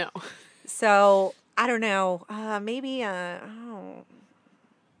Carter. No. So I don't know. Maybe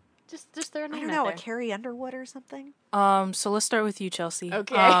Just throw a I name don't out know, a there. Carrie Underwood or something. So let's start with you, Chelsea.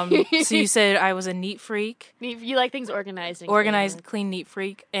 Okay. So you said I was a neat freak. You like things organized. And Organized, clean, neat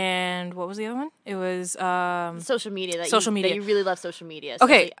freak. And what was the other one? It was social media. Social media. That you really love social media.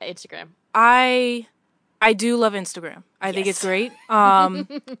 Okay. Instagram. I do love Instagram. I think it's great.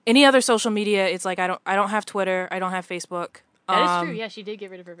 Any other social media, it's like I don't have Twitter. I don't have Facebook. That is true. Yeah, she did get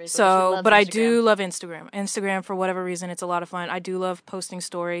rid of her Facebook. So, but I do love Instagram. Instagram, for whatever reason, it's a lot of fun. I do love posting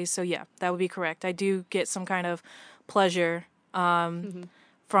stories. So yeah, that would be correct. I do get some kind of pleasure from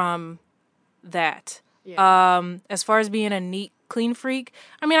that. Yeah. As far as being a neat, clean freak,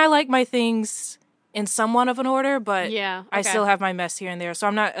 I mean, I like my things in somewhat of an order, but Yeah, I okay. still have my mess here and there. So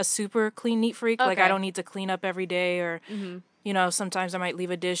I'm not a super clean, neat freak. Like I Okay. don't need to clean up every day or, sometimes I might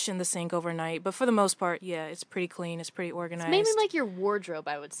leave a dish in the sink overnight. But for the most part, yeah, it's pretty clean. It's pretty organized. Maybe like your wardrobe,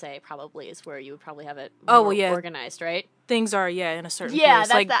 I would say, probably is where you would probably have it Oh, more well, yeah. organized, right? Things are, in a certain Yeah, place.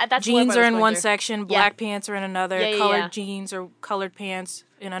 that's Like that's jeans what I are was in going one through. section, black pants are in another, Yeah, colored yeah. jeans or colored pants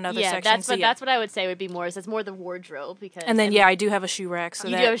in another Yeah, section. that's what I would say would be more. Is it's more the wardrobe because. And then I do have a shoe rack. So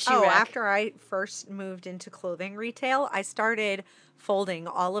you that do have a shoe rack. After I first moved into clothing retail, I started folding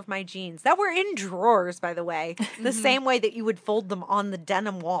all of my jeans that were in drawers, by the way, the same way that you would fold them on the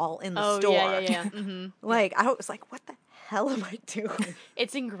denim wall in the store. Yeah. Mm-hmm. Like, I was like, what the hell am I doing?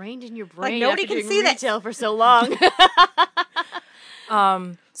 It's ingrained in your brain. nobody after can doing see that. retail for so long.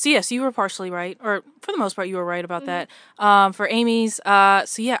 So yes, you were partially right, or for the most part, you were right about that. For Amy's, I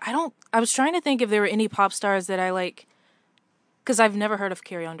was trying to think if there were any pop stars that I like, because I've never heard of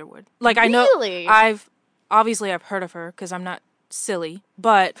Carrie Underwood. Like I know Really? I've heard of her because I'm not silly,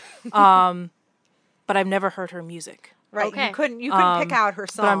 but I've never heard her music. Right. Okay. You couldn't pick out her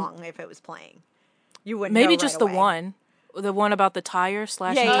song if it was playing. You wouldn't Maybe know just right away. the one about the tire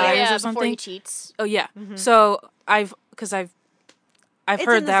slashing Yeah, tires yeah, or before something. he cheats. Oh yeah. So I've It's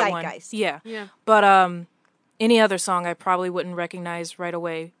heard in the that zeitgeist. one. Yeah. Yeah. But any other song I probably wouldn't recognize right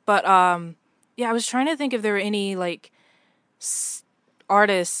away. But I was trying to think if there were any like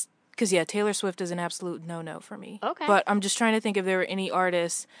artists, because Taylor Swift is an absolute no for me. Okay. But I'm just trying to think if there were any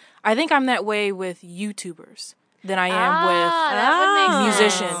artists. I think I'm that way with YouTubers than I am that would make with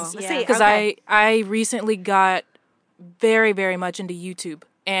sense. musicians. Yeah. See, Because okay. I recently got very, very much into YouTube.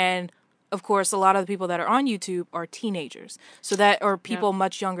 And of course, a lot of the people that are on YouTube are teenagers. So that, or people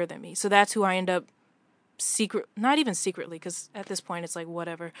much younger than me. So that's who I end up not even secretly, because at this point it's like,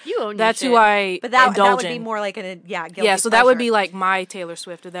 whatever. You own your That's shit. who I But that indulge would be in. more like guilty So that would pleasure. be like my Taylor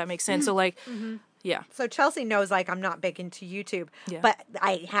Swift, if that makes sense. So like, yeah. So Chelsea knows like I'm not big into YouTube, Yeah. but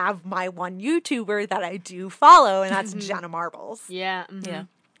I have my one YouTuber that I do follow, and that's Jenna Marbles. Yeah. Mhm. Yeah.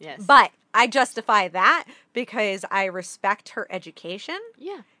 Yes. But I justify that because I respect her education,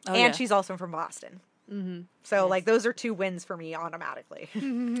 yeah. Oh, and yeah. she's also from Boston. Mm-hmm. So, like, those are 2 wins for me automatically.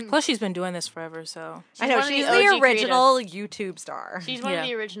 Plus, she's been doing this forever, so. I know, one of she's the the OG original YouTube star. She's one Yeah. of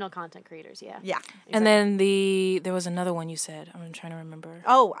the original content creators, yeah. Yeah. And then there was another one you said. I'm trying to remember.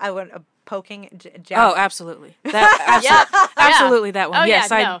 Oh, I went poking. Oh, absolutely. That absolutely that one. Oh, Yes,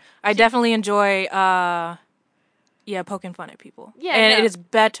 yeah, no. I definitely enjoy poking fun at people. Yeah, and no. it is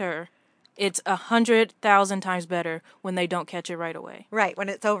better. It's 100,000 times better when they don't catch it right away. Right, when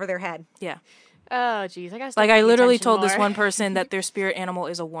it's over their head. Yeah. Oh, jeez. I gotta start Like I paying literally attention told this more. one person that their spirit animal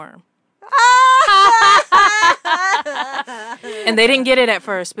is a worm. And they didn't get it at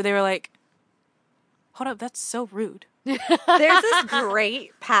first, but they were like, hold up, that's so rude. There's this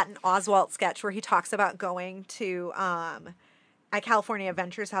great Patton Oswalt sketch where he talks about going to at California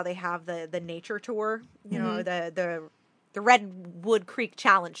Adventures, how they have the nature tour, you know, the Redwood Creek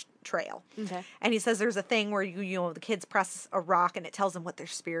Challenge Trail. Okay. And he says there's a thing where you know the kids press a rock and it tells them what their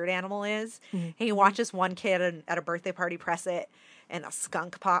spirit animal is. And he watches one kid at a birthday party press it, and a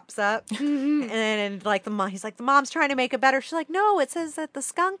skunk pops up. And like he's like, the mom's trying to make it better. She's like, no, it says that the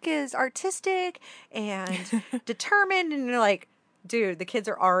skunk is artistic and determined. And you're like, dude, the kids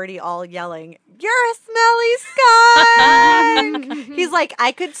are already all yelling, "You're a smelly skunk!" He's like,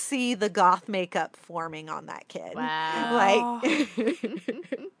 I could see the goth makeup forming on that kid. Wow. Like,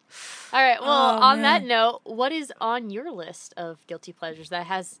 All right. Well, Oh, on that man. note, what is on your list of guilty pleasures that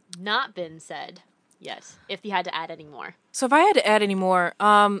has not been said yet? If you had to add any more. So if I had to add any more,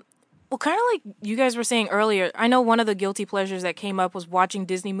 well, kind of like you guys were saying earlier, I know one of the guilty pleasures that came up was watching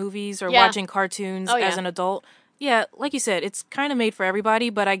Disney movies or Yeah. watching cartoons Oh, yeah. as an adult. Yeah, like you said, it's kind of made for everybody,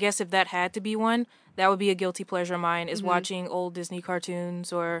 but I guess if that had to be one, that would be a guilty pleasure of mine, is watching old Disney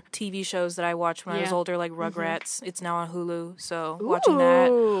cartoons or TV shows that I watched when I was Yeah. older, like Rugrats. It's now on Hulu, so watching that.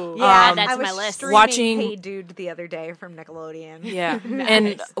 Ooh. yeah, That's I was my list. streaming Watching- Hey Dude the other day from Nickelodeon. Yeah. Nice.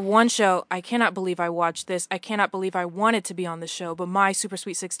 And one show, I cannot believe I watched this. I cannot believe I wanted to be on this show, but My Super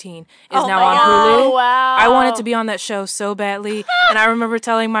Sweet 16 is Oh now my on God. Hulu. Oh, wow. I wanted to be on that show so badly. And I remember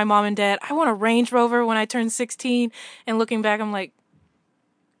telling my mom and dad, I want a Range Rover when I turned 16. And looking back, I'm like,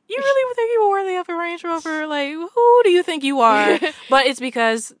 you really think you were worthy of a Range Rover? Like, who do you think you are? But it's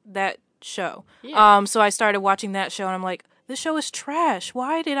because that show. Yeah. So I started watching that show, and I'm like, this show is trash.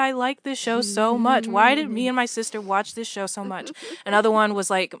 Why did I like this show so much? Why did me and my sister watch this show so much? Another one was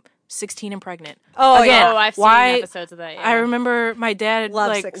like 16 and Pregnant. Oh, Again, yeah. Oh, I've seen why- episodes of that. Yeah. I remember my dad Love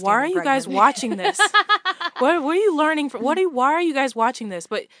like, 16 why are and you guys Pregnant. watching this? what are you learning from? Why are you guys watching this?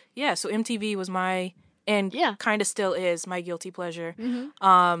 But yeah, so MTV was my, and Yeah. kind of still is my guilty pleasure.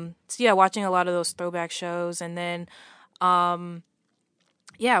 Mm-hmm. So yeah, watching a lot of those throwback shows, and then,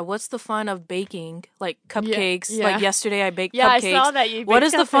 yeah, what's the fun of baking like cupcakes? yeah. Like yesterday, I baked Yeah, I cupcakes. saw that you What baked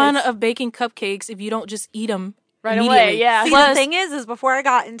is the fun cupcakes. of baking cupcakes if you don't just eat them Right away, immediately? yeah. See, Plus, the thing is before I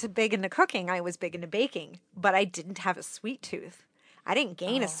got into big into cooking, I was big into baking, but I didn't have a sweet tooth. I didn't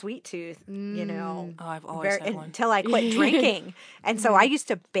gain a sweet tooth, you know, oh, I've always had one. until I quit drinking. And so I used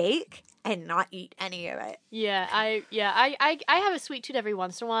to bake and not eat any of it. Yeah, I have a sweet tooth every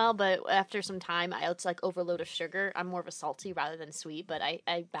once in a while, but after some time, it's like overload of sugar. I'm more of a salty rather than sweet, but I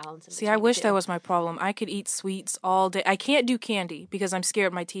balance. In See, I between wish two. that was my problem. I could eat sweets all day. I can't do candy because I'm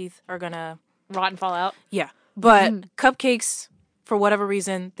scared my teeth are gonna. rotten fall out. Yeah, but cupcakes, for whatever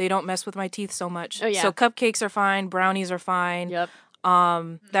reason, they don't mess with my teeth so much. Oh, yeah. So cupcakes are fine. Brownies are fine. Yep.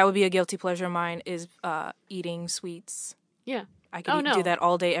 That would be a guilty pleasure of mine, is eating sweets. Yeah. I could no. do that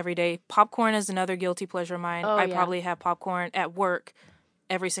all day, every day. Popcorn is another guilty pleasure of mine. Oh, I yeah. probably have popcorn at work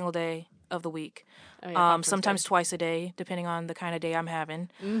every single day of the week. Oh, yeah, popcorn's Sometimes good. twice a day, depending on the kind of day I'm having.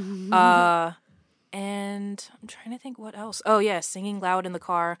 And I'm trying to think what else. Oh, yeah, singing loud in the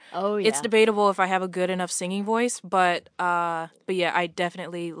car. Oh, yeah. It's debatable if I have a good enough singing voice, but yeah, I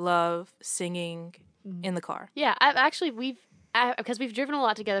definitely love singing in the car. Yeah, because we've driven a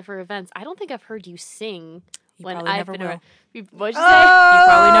lot together for events. I don't think I've heard you sing You when probably I've never been will. around. What'd you say? You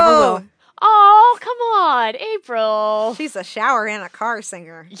probably never will. Oh, come on, April. She's a shower and a car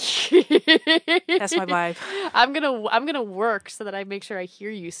singer. That's my vibe. I'm gonna work so that I make sure I hear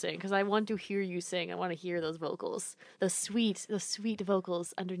you sing, because I want to hear you sing. I want to hear those vocals, those sweet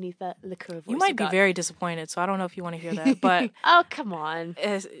vocals underneath that liquor voice. You might be got. very disappointed, so I don't know if you want to hear that. But Oh, come on.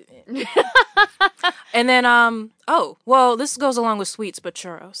 and then oh, well, this goes along with sweets, but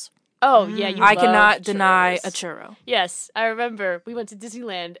churros. Oh yeah, you. I love cannot deny churros. a churro. Yes, I remember we went to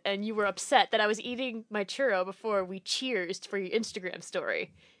Disneyland and you were upset that I was eating my churro before we cheersed for your Instagram story.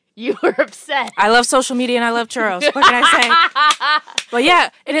 You were upset. I love social media and I love churros. What can I say? But yeah,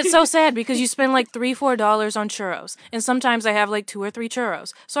 and it's so sad because you spend like $3-4 on churros. And sometimes I have like 2 or 3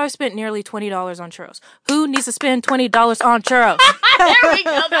 churros. So I've spent nearly $20 on churros. Who needs to spend $20 on churros? There we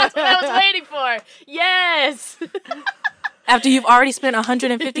go. That's what I was waiting for. Yes. After you've already spent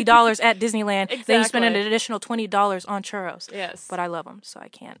 $150 at Disneyland, then you spend an Exactly. additional $20 on churros. Yes. But I love them, so I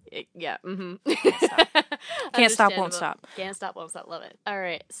can't. Yeah. Mm-hmm. Can't stop, won't stop. Can't stop, won't stop. Love it. All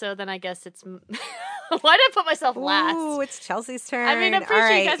right. So then I guess it's. Why did I put myself last? Ooh, it's Chelsea's turn. I mean, I'm pretty All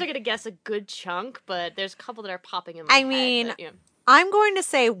sure you right. guys are going to guess a good chunk, but there's a couple that are popping in my head. mean, But, yeah. I'm going to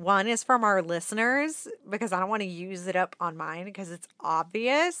say one is from our listeners because I don't want to use it up on mine because it's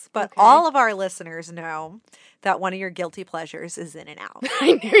obvious. But Okay. all of our listeners know that one of your guilty pleasures is In-N-Out.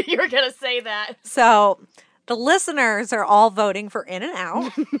 I knew you were going to say that. So the listeners are all voting for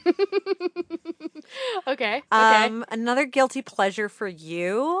In-N-Out. Okay. Another guilty pleasure for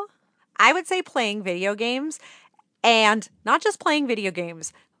you, I would say playing video games, and not just playing video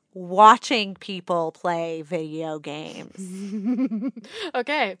games, watching people play video games.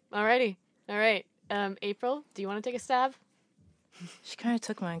 Okay. Alrighty. All right. April, do you want to take a stab? She kind of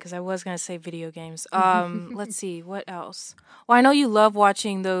took mine because I was going to say video games. Let's see. What else? Well, I know you love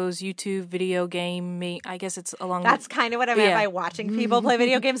watching those YouTube video game. I guess it's along. That's kind of what I meant Yeah. by watching people play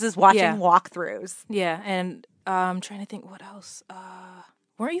video games is watching Yeah. walkthroughs. Yeah, and I'm trying to think what else.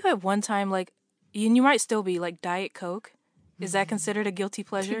 Weren't you at one time like, and you might still be like Diet Coke? Is that considered a guilty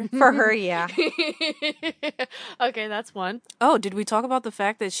pleasure? For her, yeah. Okay, that's one. Oh, did we talk about the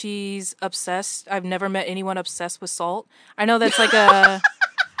fact that she's obsessed? I've never met anyone obsessed with salt. I know that's like a.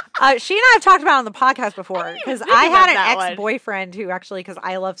 She and I have talked about it on the podcast before because think I had about that an one. ex-boyfriend who actually, because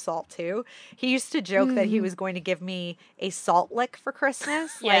I love salt too, he used to joke that he was going to give me a salt lick for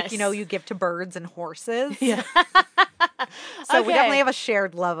Christmas. Like, Yes. you give to birds and horses. Yeah. So we Okay. definitely have a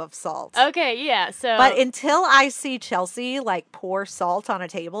shared love of salt. Okay, yeah. So, But until I see Chelsea like pour salt on a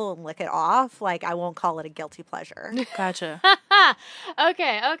table and lick it off, like I won't call it a guilty pleasure. Gotcha.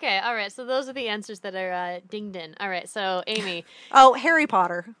 okay, all right. So those are the answers that are dinged in. All right. So Amy. Oh, Harry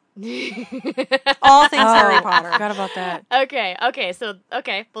Potter. All things Harry Oh, Potter. forgot about that. Okay. So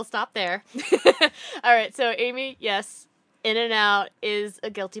we'll stop there. All right. So Amy, yes. In-N-Out is a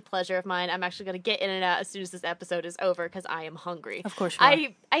guilty pleasure of mine. I'm actually going to get In-N-Out as soon as this episode is over because I am hungry. Of course you are.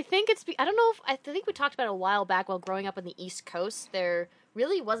 I think I don't know if, I think we talked about it a while back while growing up on the East Coast. There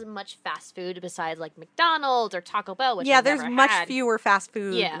really wasn't much fast food besides like McDonald's or Taco Bell, which Yeah, I've there's never much had. fewer fast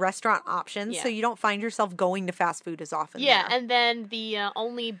food Yeah. restaurant options, so Yeah. you don't find yourself going to fast food as often. Yeah, there. and then the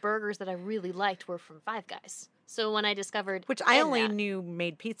only burgers that I really liked were from Five Guys. So when I discovered which I only In-N-Out- knew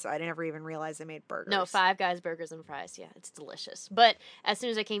made pizza. I never even realized they made burgers. No, Five Guys burgers and fries. Yeah, it's delicious. But as soon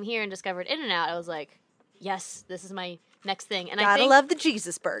as I came here and discovered In-N-Out, I was like, yes, this is my next thing. And I Gotta think love the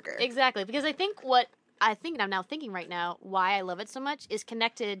Jesus burger. exactly because I think I'm now thinking right now why I love it so much is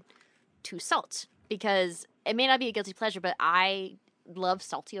connected to salt because it may not be a guilty pleasure, but I love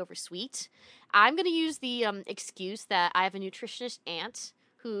salty over sweet. I'm gonna use the excuse that I have a nutritionist aunt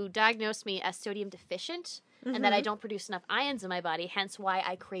who diagnosed me as sodium deficient. And that I don't produce enough ions in my body, hence why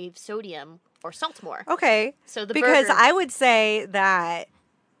I crave sodium or salt more. Okay, So the because burger, I would say that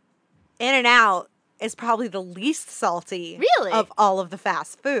In-N-Out is probably the least salty Really? of all of the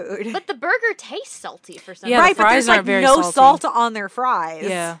fast food. but the burger tastes salty for some Yeah, reason. right, but fries there's like aren't very no salty. salt on their fries.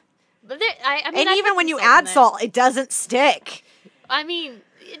 Yeah. But I mean, And I've even had when some you salt in add it. salt, it doesn't stick. I mean,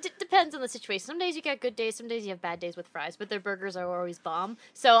 it depends on the situation. Some days you get good days, some days you have bad days with fries, but their burgers are always bomb.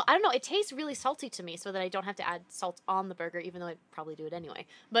 So I don't know. It tastes really salty to me, so that I don't have to add salt on the burger, even though I probably do it anyway.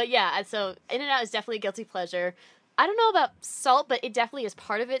 But yeah, so In-N-Out is definitely a guilty pleasure. I don't know about salt, but it definitely is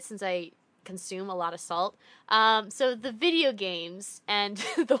part of it since I consume a lot of salt. So the video games and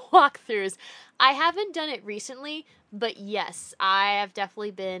the walkthroughs, I haven't done it recently, but yes, I have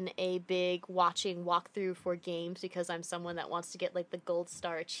definitely been a big watching walkthrough for games because I'm someone that wants to get like the gold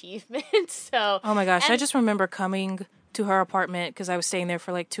star achievement. So Oh my gosh, I and- just remember coming to her apartment because I was staying there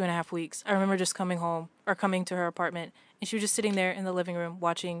for like 2.5 weeks. I remember just coming to her apartment and she was just sitting there in the living room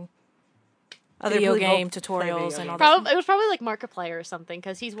watching Other video people game play tutorials video and all games. that. It was probably like Markiplier or something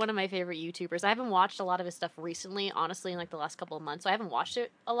because he's one of my favorite YouTubers. I haven't watched a lot of his stuff recently, honestly, in like the last couple of months. So I haven't watched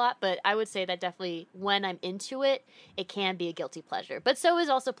it a lot, but I would say that definitely when I'm into it, it can be a guilty pleasure. But so is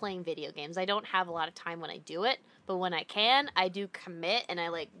also playing video games. I don't have a lot of time when I do it, but when I can, I do commit and I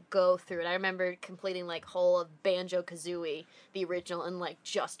like go through it. I remember completing like whole of Banjo-Kazooie, the original, in like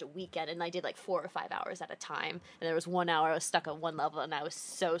just a weekend, and I did like 4 or 5 hours at a time. And there was 1 hour I was stuck on one level, and I was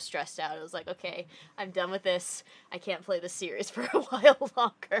so stressed out. I was like, okay, I'm done with this. I can't play this series for a while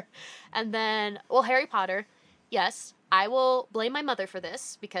longer. And then, well, Harry Potter. yes, I will blame my mother for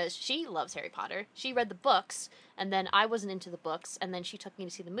this because she loves Harry Potter. She read the books, and then I wasn't into the books, and then she took me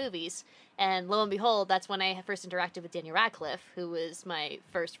to see the movies. And lo and behold, that's when I first interacted with Daniel Radcliffe, who was my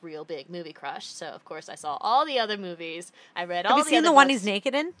first real big movie crush. So, of course, I saw all the other movies. I read all Have the you seen other the one books. he's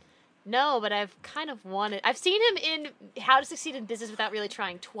naked in? No, but I've kind of wanted... I've seen him in How to Succeed in Business Without Really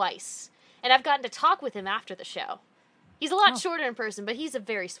Trying twice. And I've gotten to talk with him after the show. He's a lot shorter in person, but he's a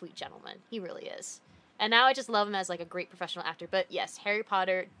very sweet gentleman. He really is. And now I just love him as like a great professional actor. But yes, Harry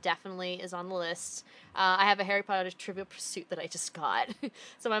Potter definitely is on the list. I have a Harry Potter Trivial Pursuit that I just got.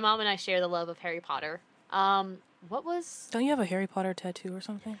 So my mom and I share the love of Harry Potter. What was... Don't you have a Harry Potter tattoo or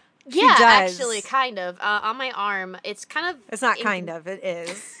something? Yeah, does. actually, kind of. On my arm. It's kind of... It's not kind of. It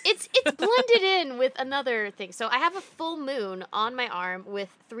is. It's blended in with another thing. So I have a full moon on my arm with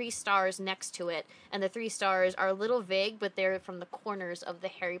 3 stars next to it, and the 3 stars are a little vague, but they're from the corners of the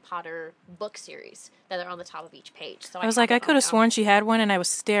Harry Potter book series that are on the top of each page. So I was have like, I it on could my have arm. sworn she had one, and I was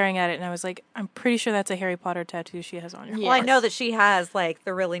staring at it, and I was like, I'm pretty sure that's a Harry Potter tattoo she has on her. Yeah. Well, I know that she has like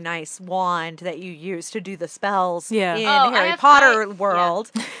the really nice wand that you use to do the spells Yeah. in Oh, Harry I have- Potter I-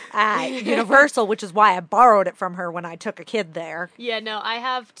 world at Universal, which is why I borrowed it from her when I took a kid there. Yeah, no, I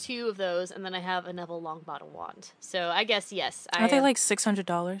have 2 of those, and then I have a Neville Longbottom wand. So I guess, yes. Aren't they like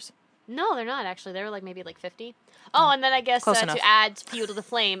 $600? No, they're not, actually. They're like maybe like 50. Oh, and then I guess Close enough. to add fuel to the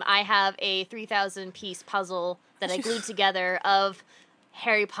flame, I have a 3,000-piece puzzle that I glued together of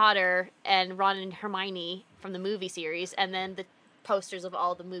Harry Potter and Ron and Hermione from the movie series, and then the posters of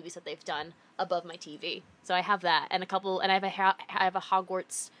all the movies that they've done above my TV. So I have that, and I have a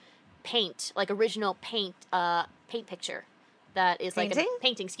Hogwarts paint, like original paint picture that is like Painting? a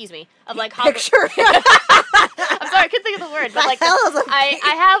painting, excuse me, of like Hogwarts. Picture. I'm sorry, I couldn't think of the word, but like hell is a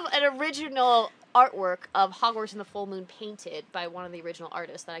I have an original artwork of Hogwarts and the Full Moon painted by one of the original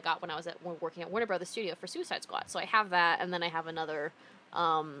artists that I got when I was working at Warner Brothers Studio for Suicide Squad. So I have that, and then I have another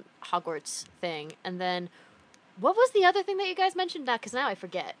Hogwarts thing, and then what was the other thing that you guys mentioned? Because now I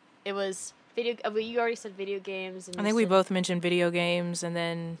forget. It was video. You already said video games. And I you think we said both mentioned video games, and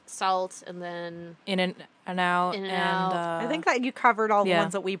then Salt, and then In and Out, In and and Out. I think that you covered all the Yeah.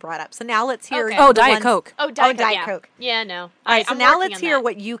 ones that we brought up. So now let's hear. Okay. Oh, the Diet ones- Coke. Diet Coke. Diet Yeah. Coke. Yeah, no. All right, so I'm now working let's on hear that.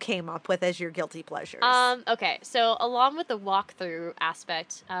 what you came up with as your guilty pleasures. Okay, so along with the walkthrough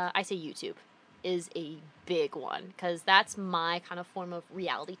aspect, I say YouTube is a big one because that's my kind of form of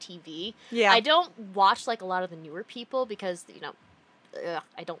reality TV. Yeah. I don't watch like a lot of the newer people because,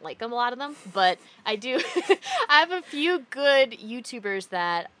 I don't like them, a lot of them, but I do. I have a few good YouTubers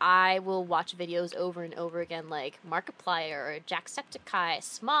that I will watch videos over and over again, like Markiplier, Jacksepticeye,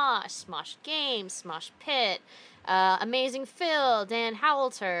 Smosh Games, Smosh Pit, Amazing Phil, Dan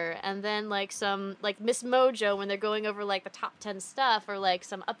Howelter, and then like some like Miss Mojo when they're going over like the top 10 stuff, or like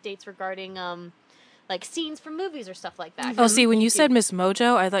some updates regarding like scenes from movies or stuff like that. Oh, see, when you said Miss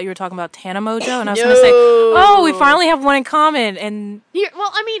Mojo, I thought you were talking about Tana Mojo, and I was No. going to say, oh, we finally have one in common, and Here,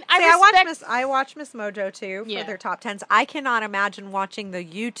 well, I mean, See, I watch Miss Mojo too Yeah. for their top tens. I cannot imagine watching the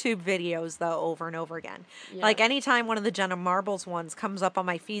YouTube videos though over and over again. Yeah. Like anytime one of the Jenna Marbles ones comes up on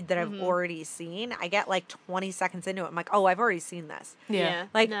my feed that Mm-hmm. I've already seen, I get like 20 seconds into it. I'm like, oh, I've already seen this. yeah.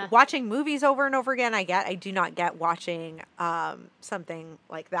 Like nah. watching movies over and over again, I do not get watching something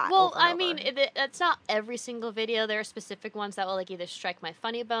like that. Well, over and I mean, over. it's not every single video. There are specific ones that will like either strike my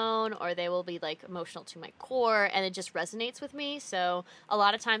funny bone or they will be like emotional to my core, and it just resonates with me. So a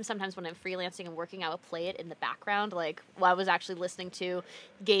lot of times, sometimes when I'm freelancing and working, I will play it in the background. Like, I was actually listening to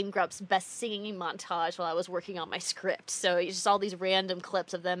Game Grumps' best singing montage while I was working on my script. So it's just all these random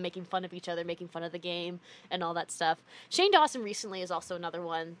clips of them making fun of each other, making fun of the game, and all that stuff. Shane Dawson recently is also another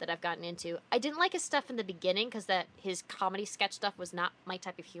one that I've gotten into. I didn't like his stuff in the beginning because his comedy sketch stuff was not my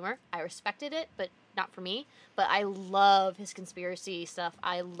type of humor. I respected it, but not for me. But I love his conspiracy stuff.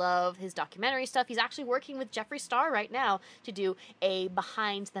 I love his documentary stuff. He's actually working with Jeffree Star right now to do a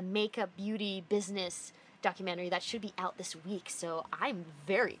behind the makeup beauty business documentary that should be out this week. So I'm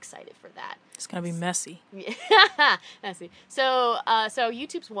very excited for that. it's going to be messy. Yeah, I see. So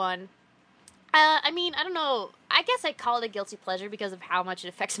YouTube's one. I mean, I don't know. I guess I call it a guilty pleasure because of how much it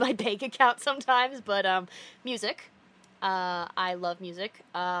affects my bank account sometimes. But music. I love music.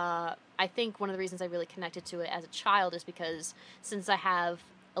 I think one of the reasons I really connected to it as a child is because since I have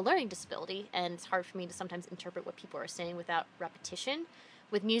a learning disability and it's hard for me to sometimes interpret what people are saying without repetition,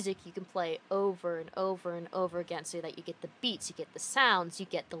 with music you can play over and over and over again so that you get the beats, you get the sounds, you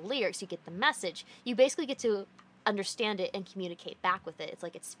get the lyrics, you get the message. You basically get to understand it and communicate back with it. It's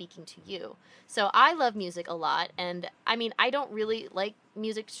like it's speaking to you. So I love music a lot, and I mean, I don't really like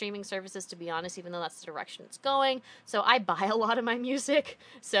music streaming services, to be honest, even though that's the direction it's going. So I buy a lot of my music.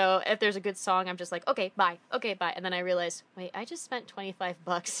 So if there's a good song, I'm just like, okay, bye, and then I realize, wait, I just spent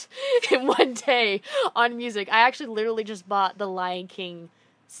 $25 in one day on music. I actually literally just bought the Lion King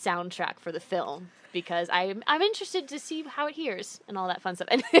soundtrack for the film, because I'm interested to see how it hears and all that fun stuff.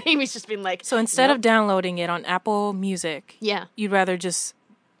 And Amy's just been like, So instead nope. of downloading it on Apple Music, Yeah, you'd rather just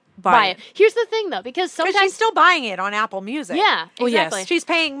buy it. Here's the thing, though, because Because sometimes she's still buying it on Apple Music. yeah, Well, yes. exactly. She's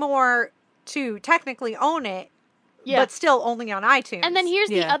paying more to technically own it, Yeah. but still only on iTunes. And then here's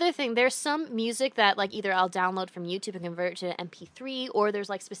the Yeah. other thing. There's some music that, like, either I'll download from YouTube and convert it to MP3, or there's,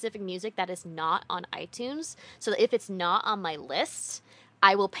 like, specific music that is not on iTunes. So if it's not on my list,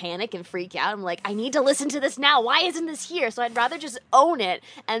 I will panic and freak out. I'm like, I need to listen to this now. Why isn't this here? So I'd rather just own it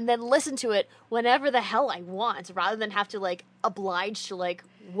and then listen to it whenever the hell I want, rather than have to, like, oblige to, like,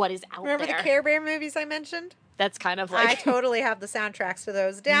 what is out Remember there. the Care Bear movies I mentioned? That's kind of I like... totally have the soundtracks to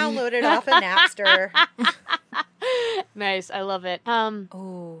those downloaded off of Napster. Nice. I love it.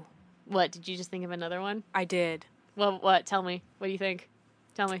 Oh, What? Did you just think of another one? I did. Well, what? Tell me. What do you think?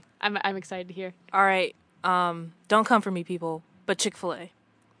 Tell me. I'm excited to hear. All right. Don't come for me, people, but Chick-fil-A.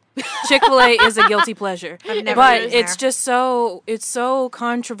 Chick-fil-A is a guilty pleasure. I've never But been it's there. just so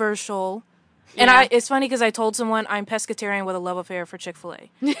controversial. And Yeah. it's funny because I told someone I'm pescatarian with a love affair for Chick-fil-A.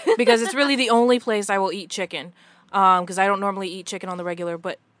 Because it's really the only place I will eat chicken. Because I don't normally eat chicken on the regular.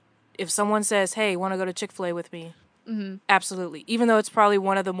 But if someone says, hey, want to go to Chick-fil-A with me? Mm-hmm. Absolutely. Even though it's probably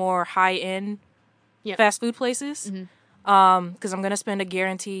one of the more high-end Yep. fast food places. Because I'm going to spend a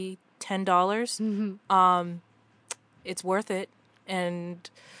guarantee $10. It's worth it. And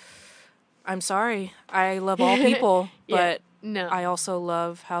I'm sorry. I love all people. Yeah. But No. I also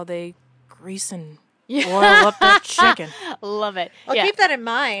love how they grease and oil up that chicken. Love it. I'll yeah. keep that in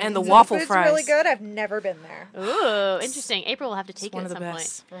mind. And the If waffle food's fries. really good. I've never been there. Ooh, interesting. April will have to take It's one it of at the some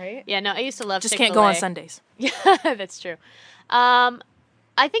best. Right? Yeah, no, I used to love Just Chick-fil-A. can't go on Sundays. Yeah, that's true.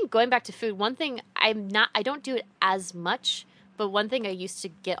 I think going back to food, one thing I don't do it as much, but one thing I used to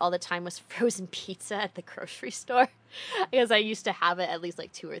get all the time was frozen pizza at the grocery store, because I used to have it at least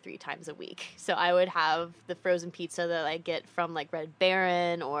like 2 or 3 times a week. So I would have the frozen pizza that I get from like Red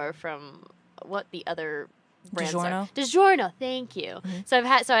Baron, or from what the other brands are. DiGiorno? DiGiorno, thank you. So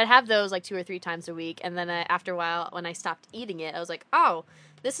I'd have those like 2 or 3 times a week, and then after a while, when I stopped eating it, I was like, oh,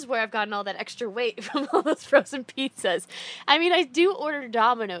 this is where I've gotten all that extra weight from all those frozen pizzas. I mean, I do order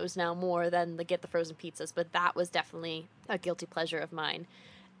Domino's now more than get the frozen pizzas, but that was definitely a guilty pleasure of mine.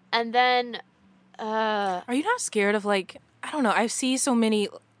 And then, Are you not scared of, like, I don't know, I see so many...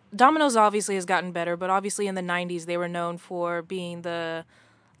 Domino's obviously has gotten better, but obviously in the 90s they were known for being the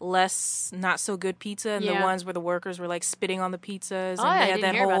less not so good pizza, and the Yeah. ones where the workers were like spitting on the pizzas, and Oh, yeah, I they had didn't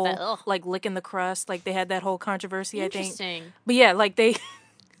that hear about whole that. Ugh. like licking the crust, like they had that whole controversy, I think. interesting. But yeah, like they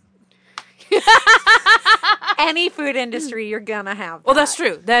Any food industry, you're gonna have. well, that's that.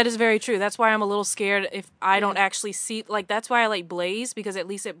 true. That is very true. That's why I'm a little scared if I don't actually see, like, that's why I like Blaze, because at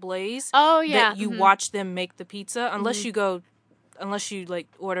least at Blaze, Oh, yeah. that you watch them make the pizza, unless you like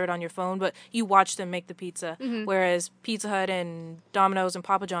order it on your phone, but you watch them make the pizza. Whereas Pizza Hut and Domino's and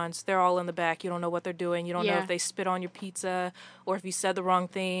Papa John's, they're all in the back. You don't know what they're doing. You don't know Yeah. if they spit on your pizza or if you said the wrong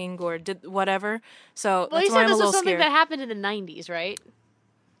thing or did whatever. So Well, that's you why said I'm a this was little something scared. that happened in the 90s, right?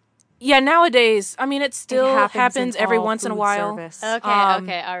 Yeah, nowadays, I mean, it still happens in every all once in a food while. service. Okay, Um,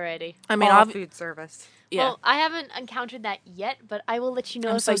 okay, alrighty. I mean, all food service. yeah. Well, I haven't encountered that yet, but I will let you know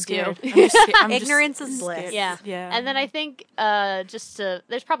I'm if so I scared. do. I'm just scared. I'm just Ignorance is bliss. scared. Yeah. Yeah. And then I think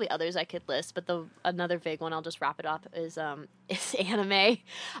there's probably others I could list, but another big one, I'll just wrap it up, is anime.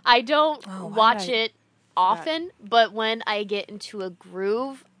 I don't Oh, why watch did I- it often, but when I get into a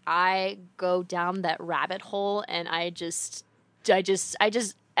groove, I go down that rabbit hole, and I just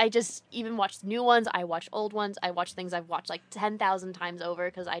even watch new ones. I watch old ones. I watch things I've watched like 10,000 times over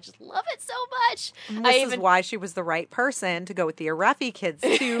because I just love it so much. This is why she was the right person to go with the Arefi kids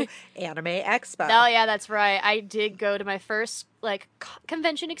to Anime Expo. Oh yeah, that's right. I did go to my first like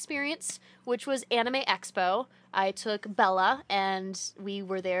convention experience, which was Anime Expo. I took Bella, and we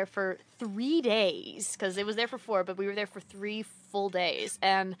were there for 3 days because it was there for 4, but we were there for 3 full days,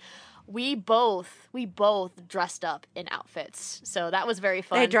 and we both dressed up in outfits, so that was very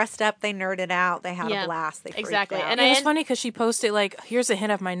fun. They dressed up, they nerded out, they had Yeah, a blast. They freaked exactly. out. And It was funny because she posted, like, here's a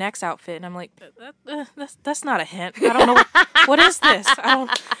hint of my next outfit. And I'm like, that's not a hint. I don't know. What is this? I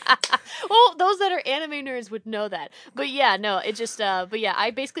don't. Well, those that are anime nerds would know that. But yeah, no, it just, but yeah,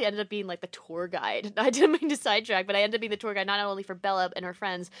 I basically ended up being like the tour guide. I didn't mean to sidetrack, but I ended up being the tour guide not only for Bella and her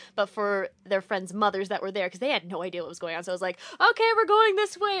friends, but for their friends' mothers that were there because they had no idea what was going on. So I was like, okay, we're going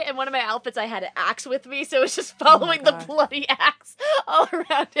this way. And one of my outfits, I had an axe with me, so it was just following the God. bloody axe all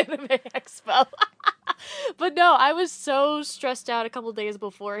around Anime Expo. But no, I was so stressed out a couple days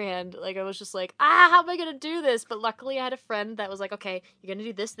beforehand. Like, I was just like, how am I going to do this? But luckily, I had a friend that was like, okay, you're going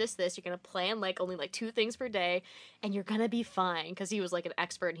to do this, this, this. You're going to plan, like, only, like, 2 things per day, and you're going to be fine. Because he was, like, an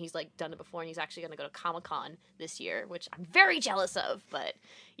expert, and he's, like, done it before, and he's actually going to go to Comic-Con this year, which I'm very jealous of. But,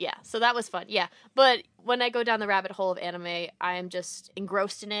 yeah, so that was fun. Yeah, but when I go down the rabbit hole of anime, I am just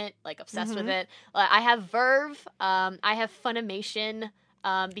engrossed in it, like, obsessed with it. I have Verve. I have Funimation.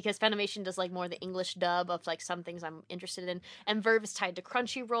 Because Funimation does like more of the English dub of like some things I'm interested in, and Verve is tied to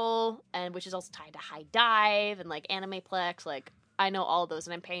Crunchyroll, and which is also tied to High Dive and like Animeplex. Like I know all of those,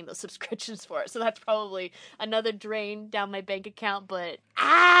 and I'm paying those subscriptions for it. So that's probably another drain down my bank account. But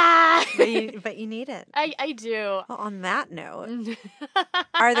but you need it. I do. Well, on that note,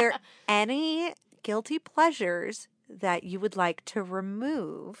 are there any guilty pleasures that you would like to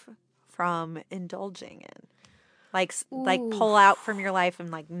remove from indulging in? Like pull out from your life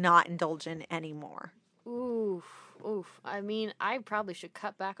and like not indulge in anymore. Oof. I mean, I probably should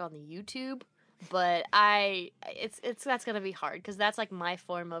cut back on the YouTube, but that's gonna be hard because that's like my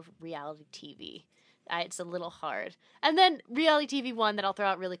form of reality TV. It's a little hard. And then reality TV one that I'll throw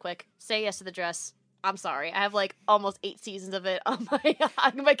out really quick. Say Yes to the Dress. I'm sorry, I have like almost 8 seasons of it on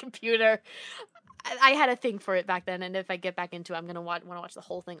my computer. I had a thing for it back then, and if I get back into it, I'm gonna want to watch the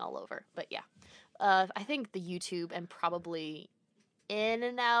whole thing all over. But yeah. I think the YouTube and probably In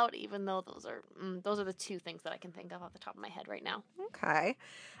and Out, even though those are the 2 things that I can think of off the top of my head right now. Okay.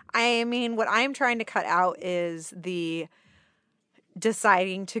 I mean, what I'm trying to cut out is the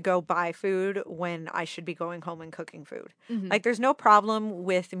deciding to go buy food when I should be going home and cooking food. Like, there's no problem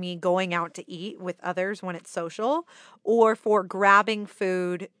with me going out to eat with others when it's social or for grabbing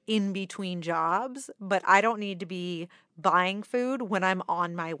food in between jobs, but I don't need to be buying food when I'm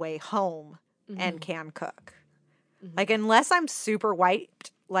on my way home and can cook. Like, unless I'm super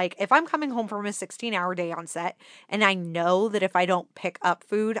wiped, like if I'm coming home from a 16-hour day on set and I know that if I don't pick up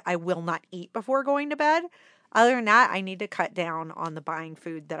food, I will not eat before going to bed. Other than that, I need to cut down on the buying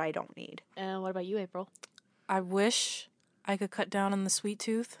food that I don't need. And what about you, April? I wish I could cut down on the sweet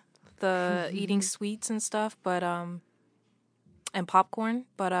tooth, the eating sweets and stuff, but and popcorn,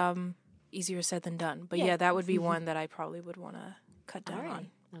 but easier said than done. But yeah, that would be one that I probably would want to cut down on.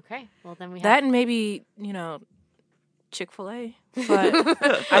 Okay. Well, then we have That and maybe, Chick-fil-A, but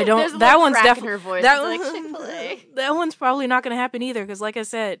I don't. There's a That little one's crack in her definitely voice. that It's like one- Chick-fil-A. That one's probably not going to happen either because, like I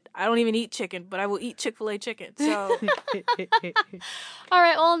said, I don't even eat chicken, but I will eat Chick-fil-A chicken. So All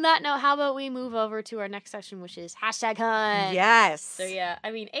right. Well, on that note, how about we move over to our next section, which is hashtag hunt. Yes. So yeah,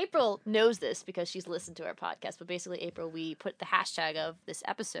 I mean, April knows this because she's listened to our podcast. But basically, April, we put the hashtag of this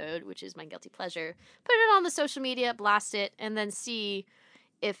episode, which is my guilty pleasure, put it on the social media, blast it, and then see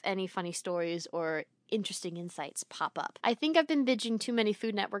if any funny stories or interesting insights pop up. I think I've been binging too many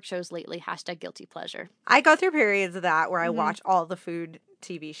Food Network shows lately. Hashtag guilty pleasure. I go through periods of that where I watch all the food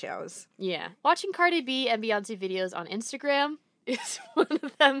TV shows. Yeah. Watching Cardi B and Beyonce videos on Instagram is one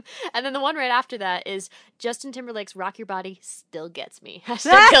of them. And then the one right after that is Justin Timberlake's Rock Your Body still gets me.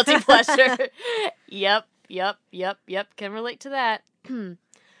 Hashtag guilty pleasure. Yep. Can relate to that.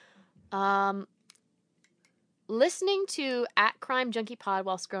 Listening to @CrimeJunkiePod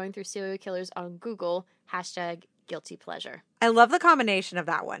while scrolling through serial killers on Google. Hashtag guilty pleasure. I love the combination of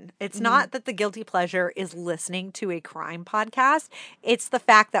that one. It's not that the guilty pleasure is listening to a crime podcast. It's the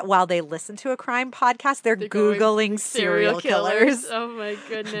fact that while they listen to a crime podcast, they're Googling serial killers. Oh my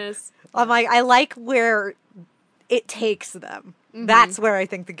goodness. I'm like, I like where it takes them. That's where I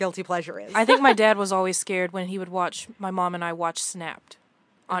think the guilty pleasure is. I think my dad was always scared when he would watch my mom and I watch Snapped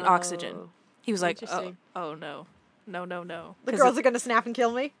on Oxygen. He was like, Interesting. oh no. The girls are going to snap and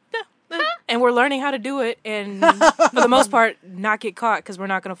kill me. And we're learning how to do it, and for the most part, not get caught because we're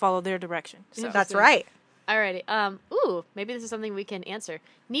not going to follow their direction. So. That's right. Alrighty. Maybe this is something we can answer.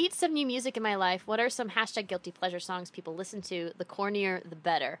 Need some new music in my life. What are some hashtag guilty pleasure songs people listen to? The cornier, the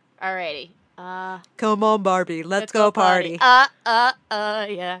better. Alrighty. Come on, Barbie. Let's go party.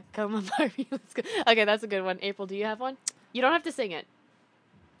 Yeah. Come on, Barbie. Let's go. Okay, that's a good one. April, do you have one? You don't have to sing it.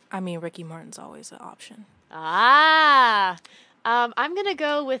 I mean, Ricky Martin's always an option. I'm gonna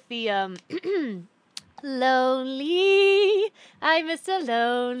go with the Lonely, I'm Mr.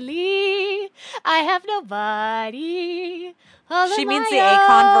 Lonely. I have nobody. All She of means my the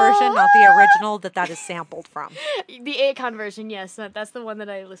Akon version, own. not the original that is sampled from. The Akon version, yes, that's the one that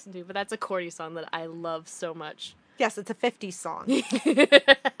I listen to. But that's a Cordy song that I love so much. Yes, it's a 50s song.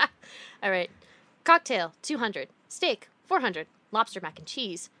 All right, cocktail 200, steak 400, lobster mac and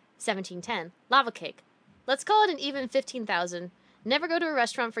cheese 1710, lava cake. Let's call it an even 15,000. Never go to a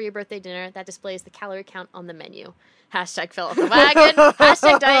restaurant for your birthday dinner that displays the calorie count on the menu. Hashtag fell off the wagon.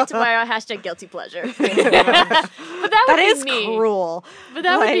 Hashtag diet tomorrow. Hashtag guilty pleasure. But that would That be is me. cruel. But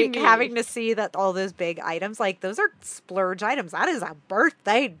that would be me. Having to see that all those big items, like those are splurge items. That is a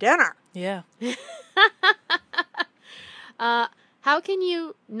birthday dinner. Yeah. How can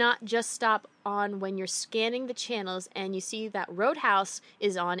you not just stop on when you're scanning the channels and you see that Roadhouse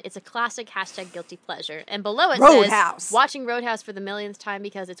is on? It's a classic hashtag guilty pleasure. And below it Roadhouse. says, watching Roadhouse for the millionth time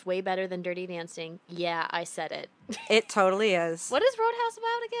because it's way better than Dirty Dancing. Yeah, I said it. It totally is. What is Roadhouse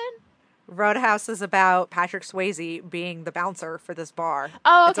about again? Roadhouse is about Patrick Swayze being the bouncer for this bar.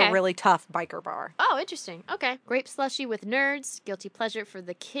 Oh, It's okay. a really tough biker bar. Oh, interesting. Okay. Grape slushy with nerds. Guilty pleasure for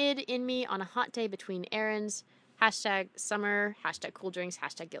the kid in me on a hot day between errands. Hashtag summer. Hashtag cool drinks.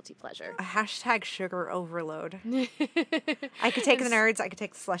 Hashtag guilty pleasure. A hashtag sugar overload. I could take the nerds. I could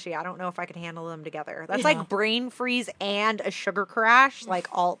take the slushy. I don't know if I could handle them together. That's like brain freeze and a sugar crash, like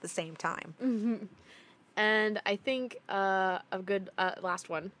all at the same time. And I think a good last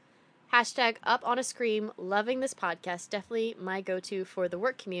one. Hashtag up on a scream. Loving this podcast. Definitely my go-to for the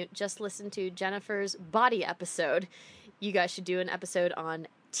work commute. Just listen to Jennifer's body episode. You guys should do an episode on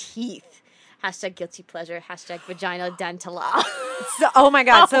teeth. Hashtag guilty pleasure. Hashtag vagina dentala. So, oh my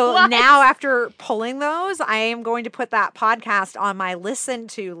God. So What? now after pulling those, I am going to put that podcast on my listen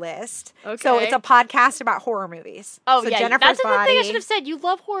to list. So Okay. it's a podcast about horror movies. Oh, so yeah. Jennifer's That's another thing I Body- should have said. You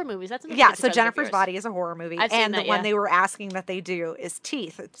love horror movies. That's another Yeah, guilty so pleasure of Jennifer's yours. Body is a horror movie. I've seen and that, the one yeah. they were asking that they do is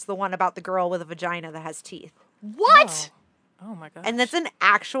teeth. It's the one about the girl with a vagina that has teeth. What? Oh my god. And that's an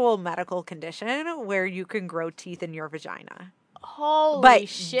actual medical condition where you can grow teeth in your vagina. Holy But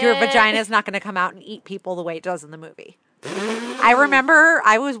shit. your vagina is not going to come out and eat people the way it does in the movie. I remember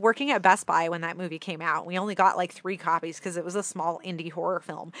I was working at Best Buy when that movie came out. We only got like 3 copies because it was a small indie horror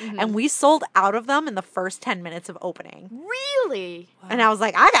film. And we sold out of them in the first 10 minutes of opening. Really? And I was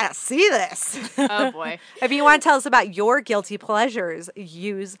like, I got to see this. Oh, boy. If you want to tell us about your guilty pleasures,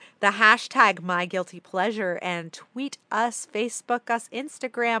 use the hashtag #MyGuiltyPleasure and tweet us, Facebook us,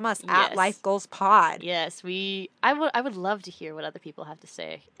 Instagram us at Yes. Life Goals Pod. Yes, I would love to hear what other people have to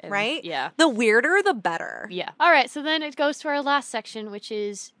say. And, Right? Yeah. The weirder, the better. Yeah. All right, so then it goes to our last section, which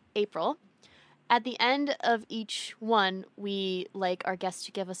is April. At the end of each one, we like our guests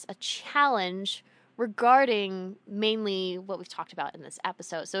to give us a challenge regarding mainly what we've talked about in this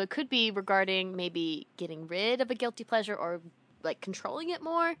episode. So it could be regarding maybe getting rid of a guilty pleasure or like controlling it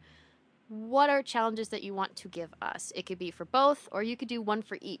more. What are challenges that you want to give us? It could be for both, or you could do one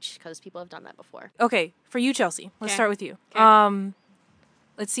for each because people have done that before. Okay, for you, Chelsea. Let's Okay. start with you. Okay.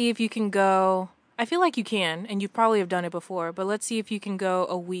 Let's see if you can go. I feel like you can, and you probably have done it before. But let's see if you can go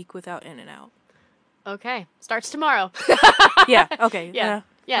a week without In-N-Out. Okay, starts tomorrow. Yeah. Okay. Yeah.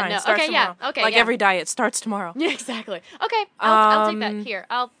 Yeah, fine, no, starts okay, yeah, tomorrow. okay, Like yeah. every diet starts tomorrow. Yeah, exactly. Okay, I'll take that. Um, Here,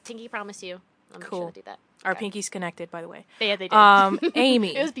 I'll pinky promise you. I'll make sure cool. to do that. Our Okay. pinkies connected, by the way. Yeah, they did.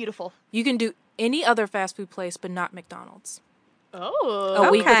 Amy, It was beautiful. you can do any other fast food place, but not McDonald's. Oh.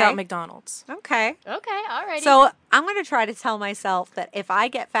 A week Okay. without McDonald's. Okay. Okay, alrighty. So I'm going to try to tell myself that if I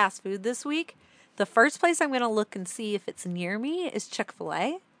get fast food this week, the first place I'm going to look and see if it's near me is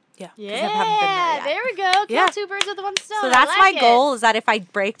Chick-fil-A. Yeah. yeah, I haven't been there yet. there we go. Kill Yeah. 2 birds with one stone. So I that's like my it. goal, is that if I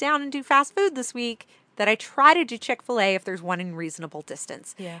break down and do fast food this week, that I try to do Chick-fil-A if there's one in reasonable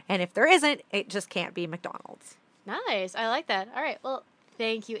distance. Yeah. And if there isn't, it just can't be McDonald's. Nice. I like that. All right. Well,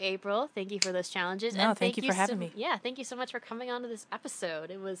 thank you, April. Thank you for those challenges. No, and thank you for having so, me. Yeah, thank you so much for coming on to this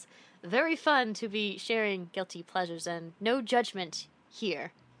episode. It was very fun to be sharing guilty pleasures and no judgment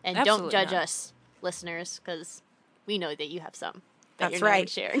here. And Absolutely don't judge not. us, listeners, because we know that you have some. That That's you're not right.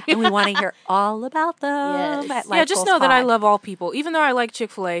 sharing. And we want to hear all about them. Yes. At Yeah, Life just Goals know that I Pod. love all people. Even though I like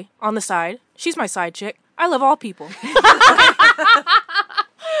Chick-fil-A on the side, she's my side chick. I love all people.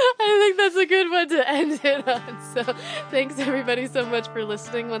 I think that's a good one to end it on. So thanks everybody so much for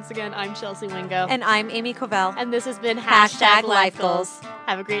listening. Once again, I'm Chelsea Wingo. And I'm Amy Covell. And this has been Hashtag Hashtag Life Life Goals.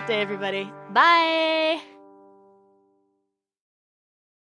 Have a great day, everybody. Bye.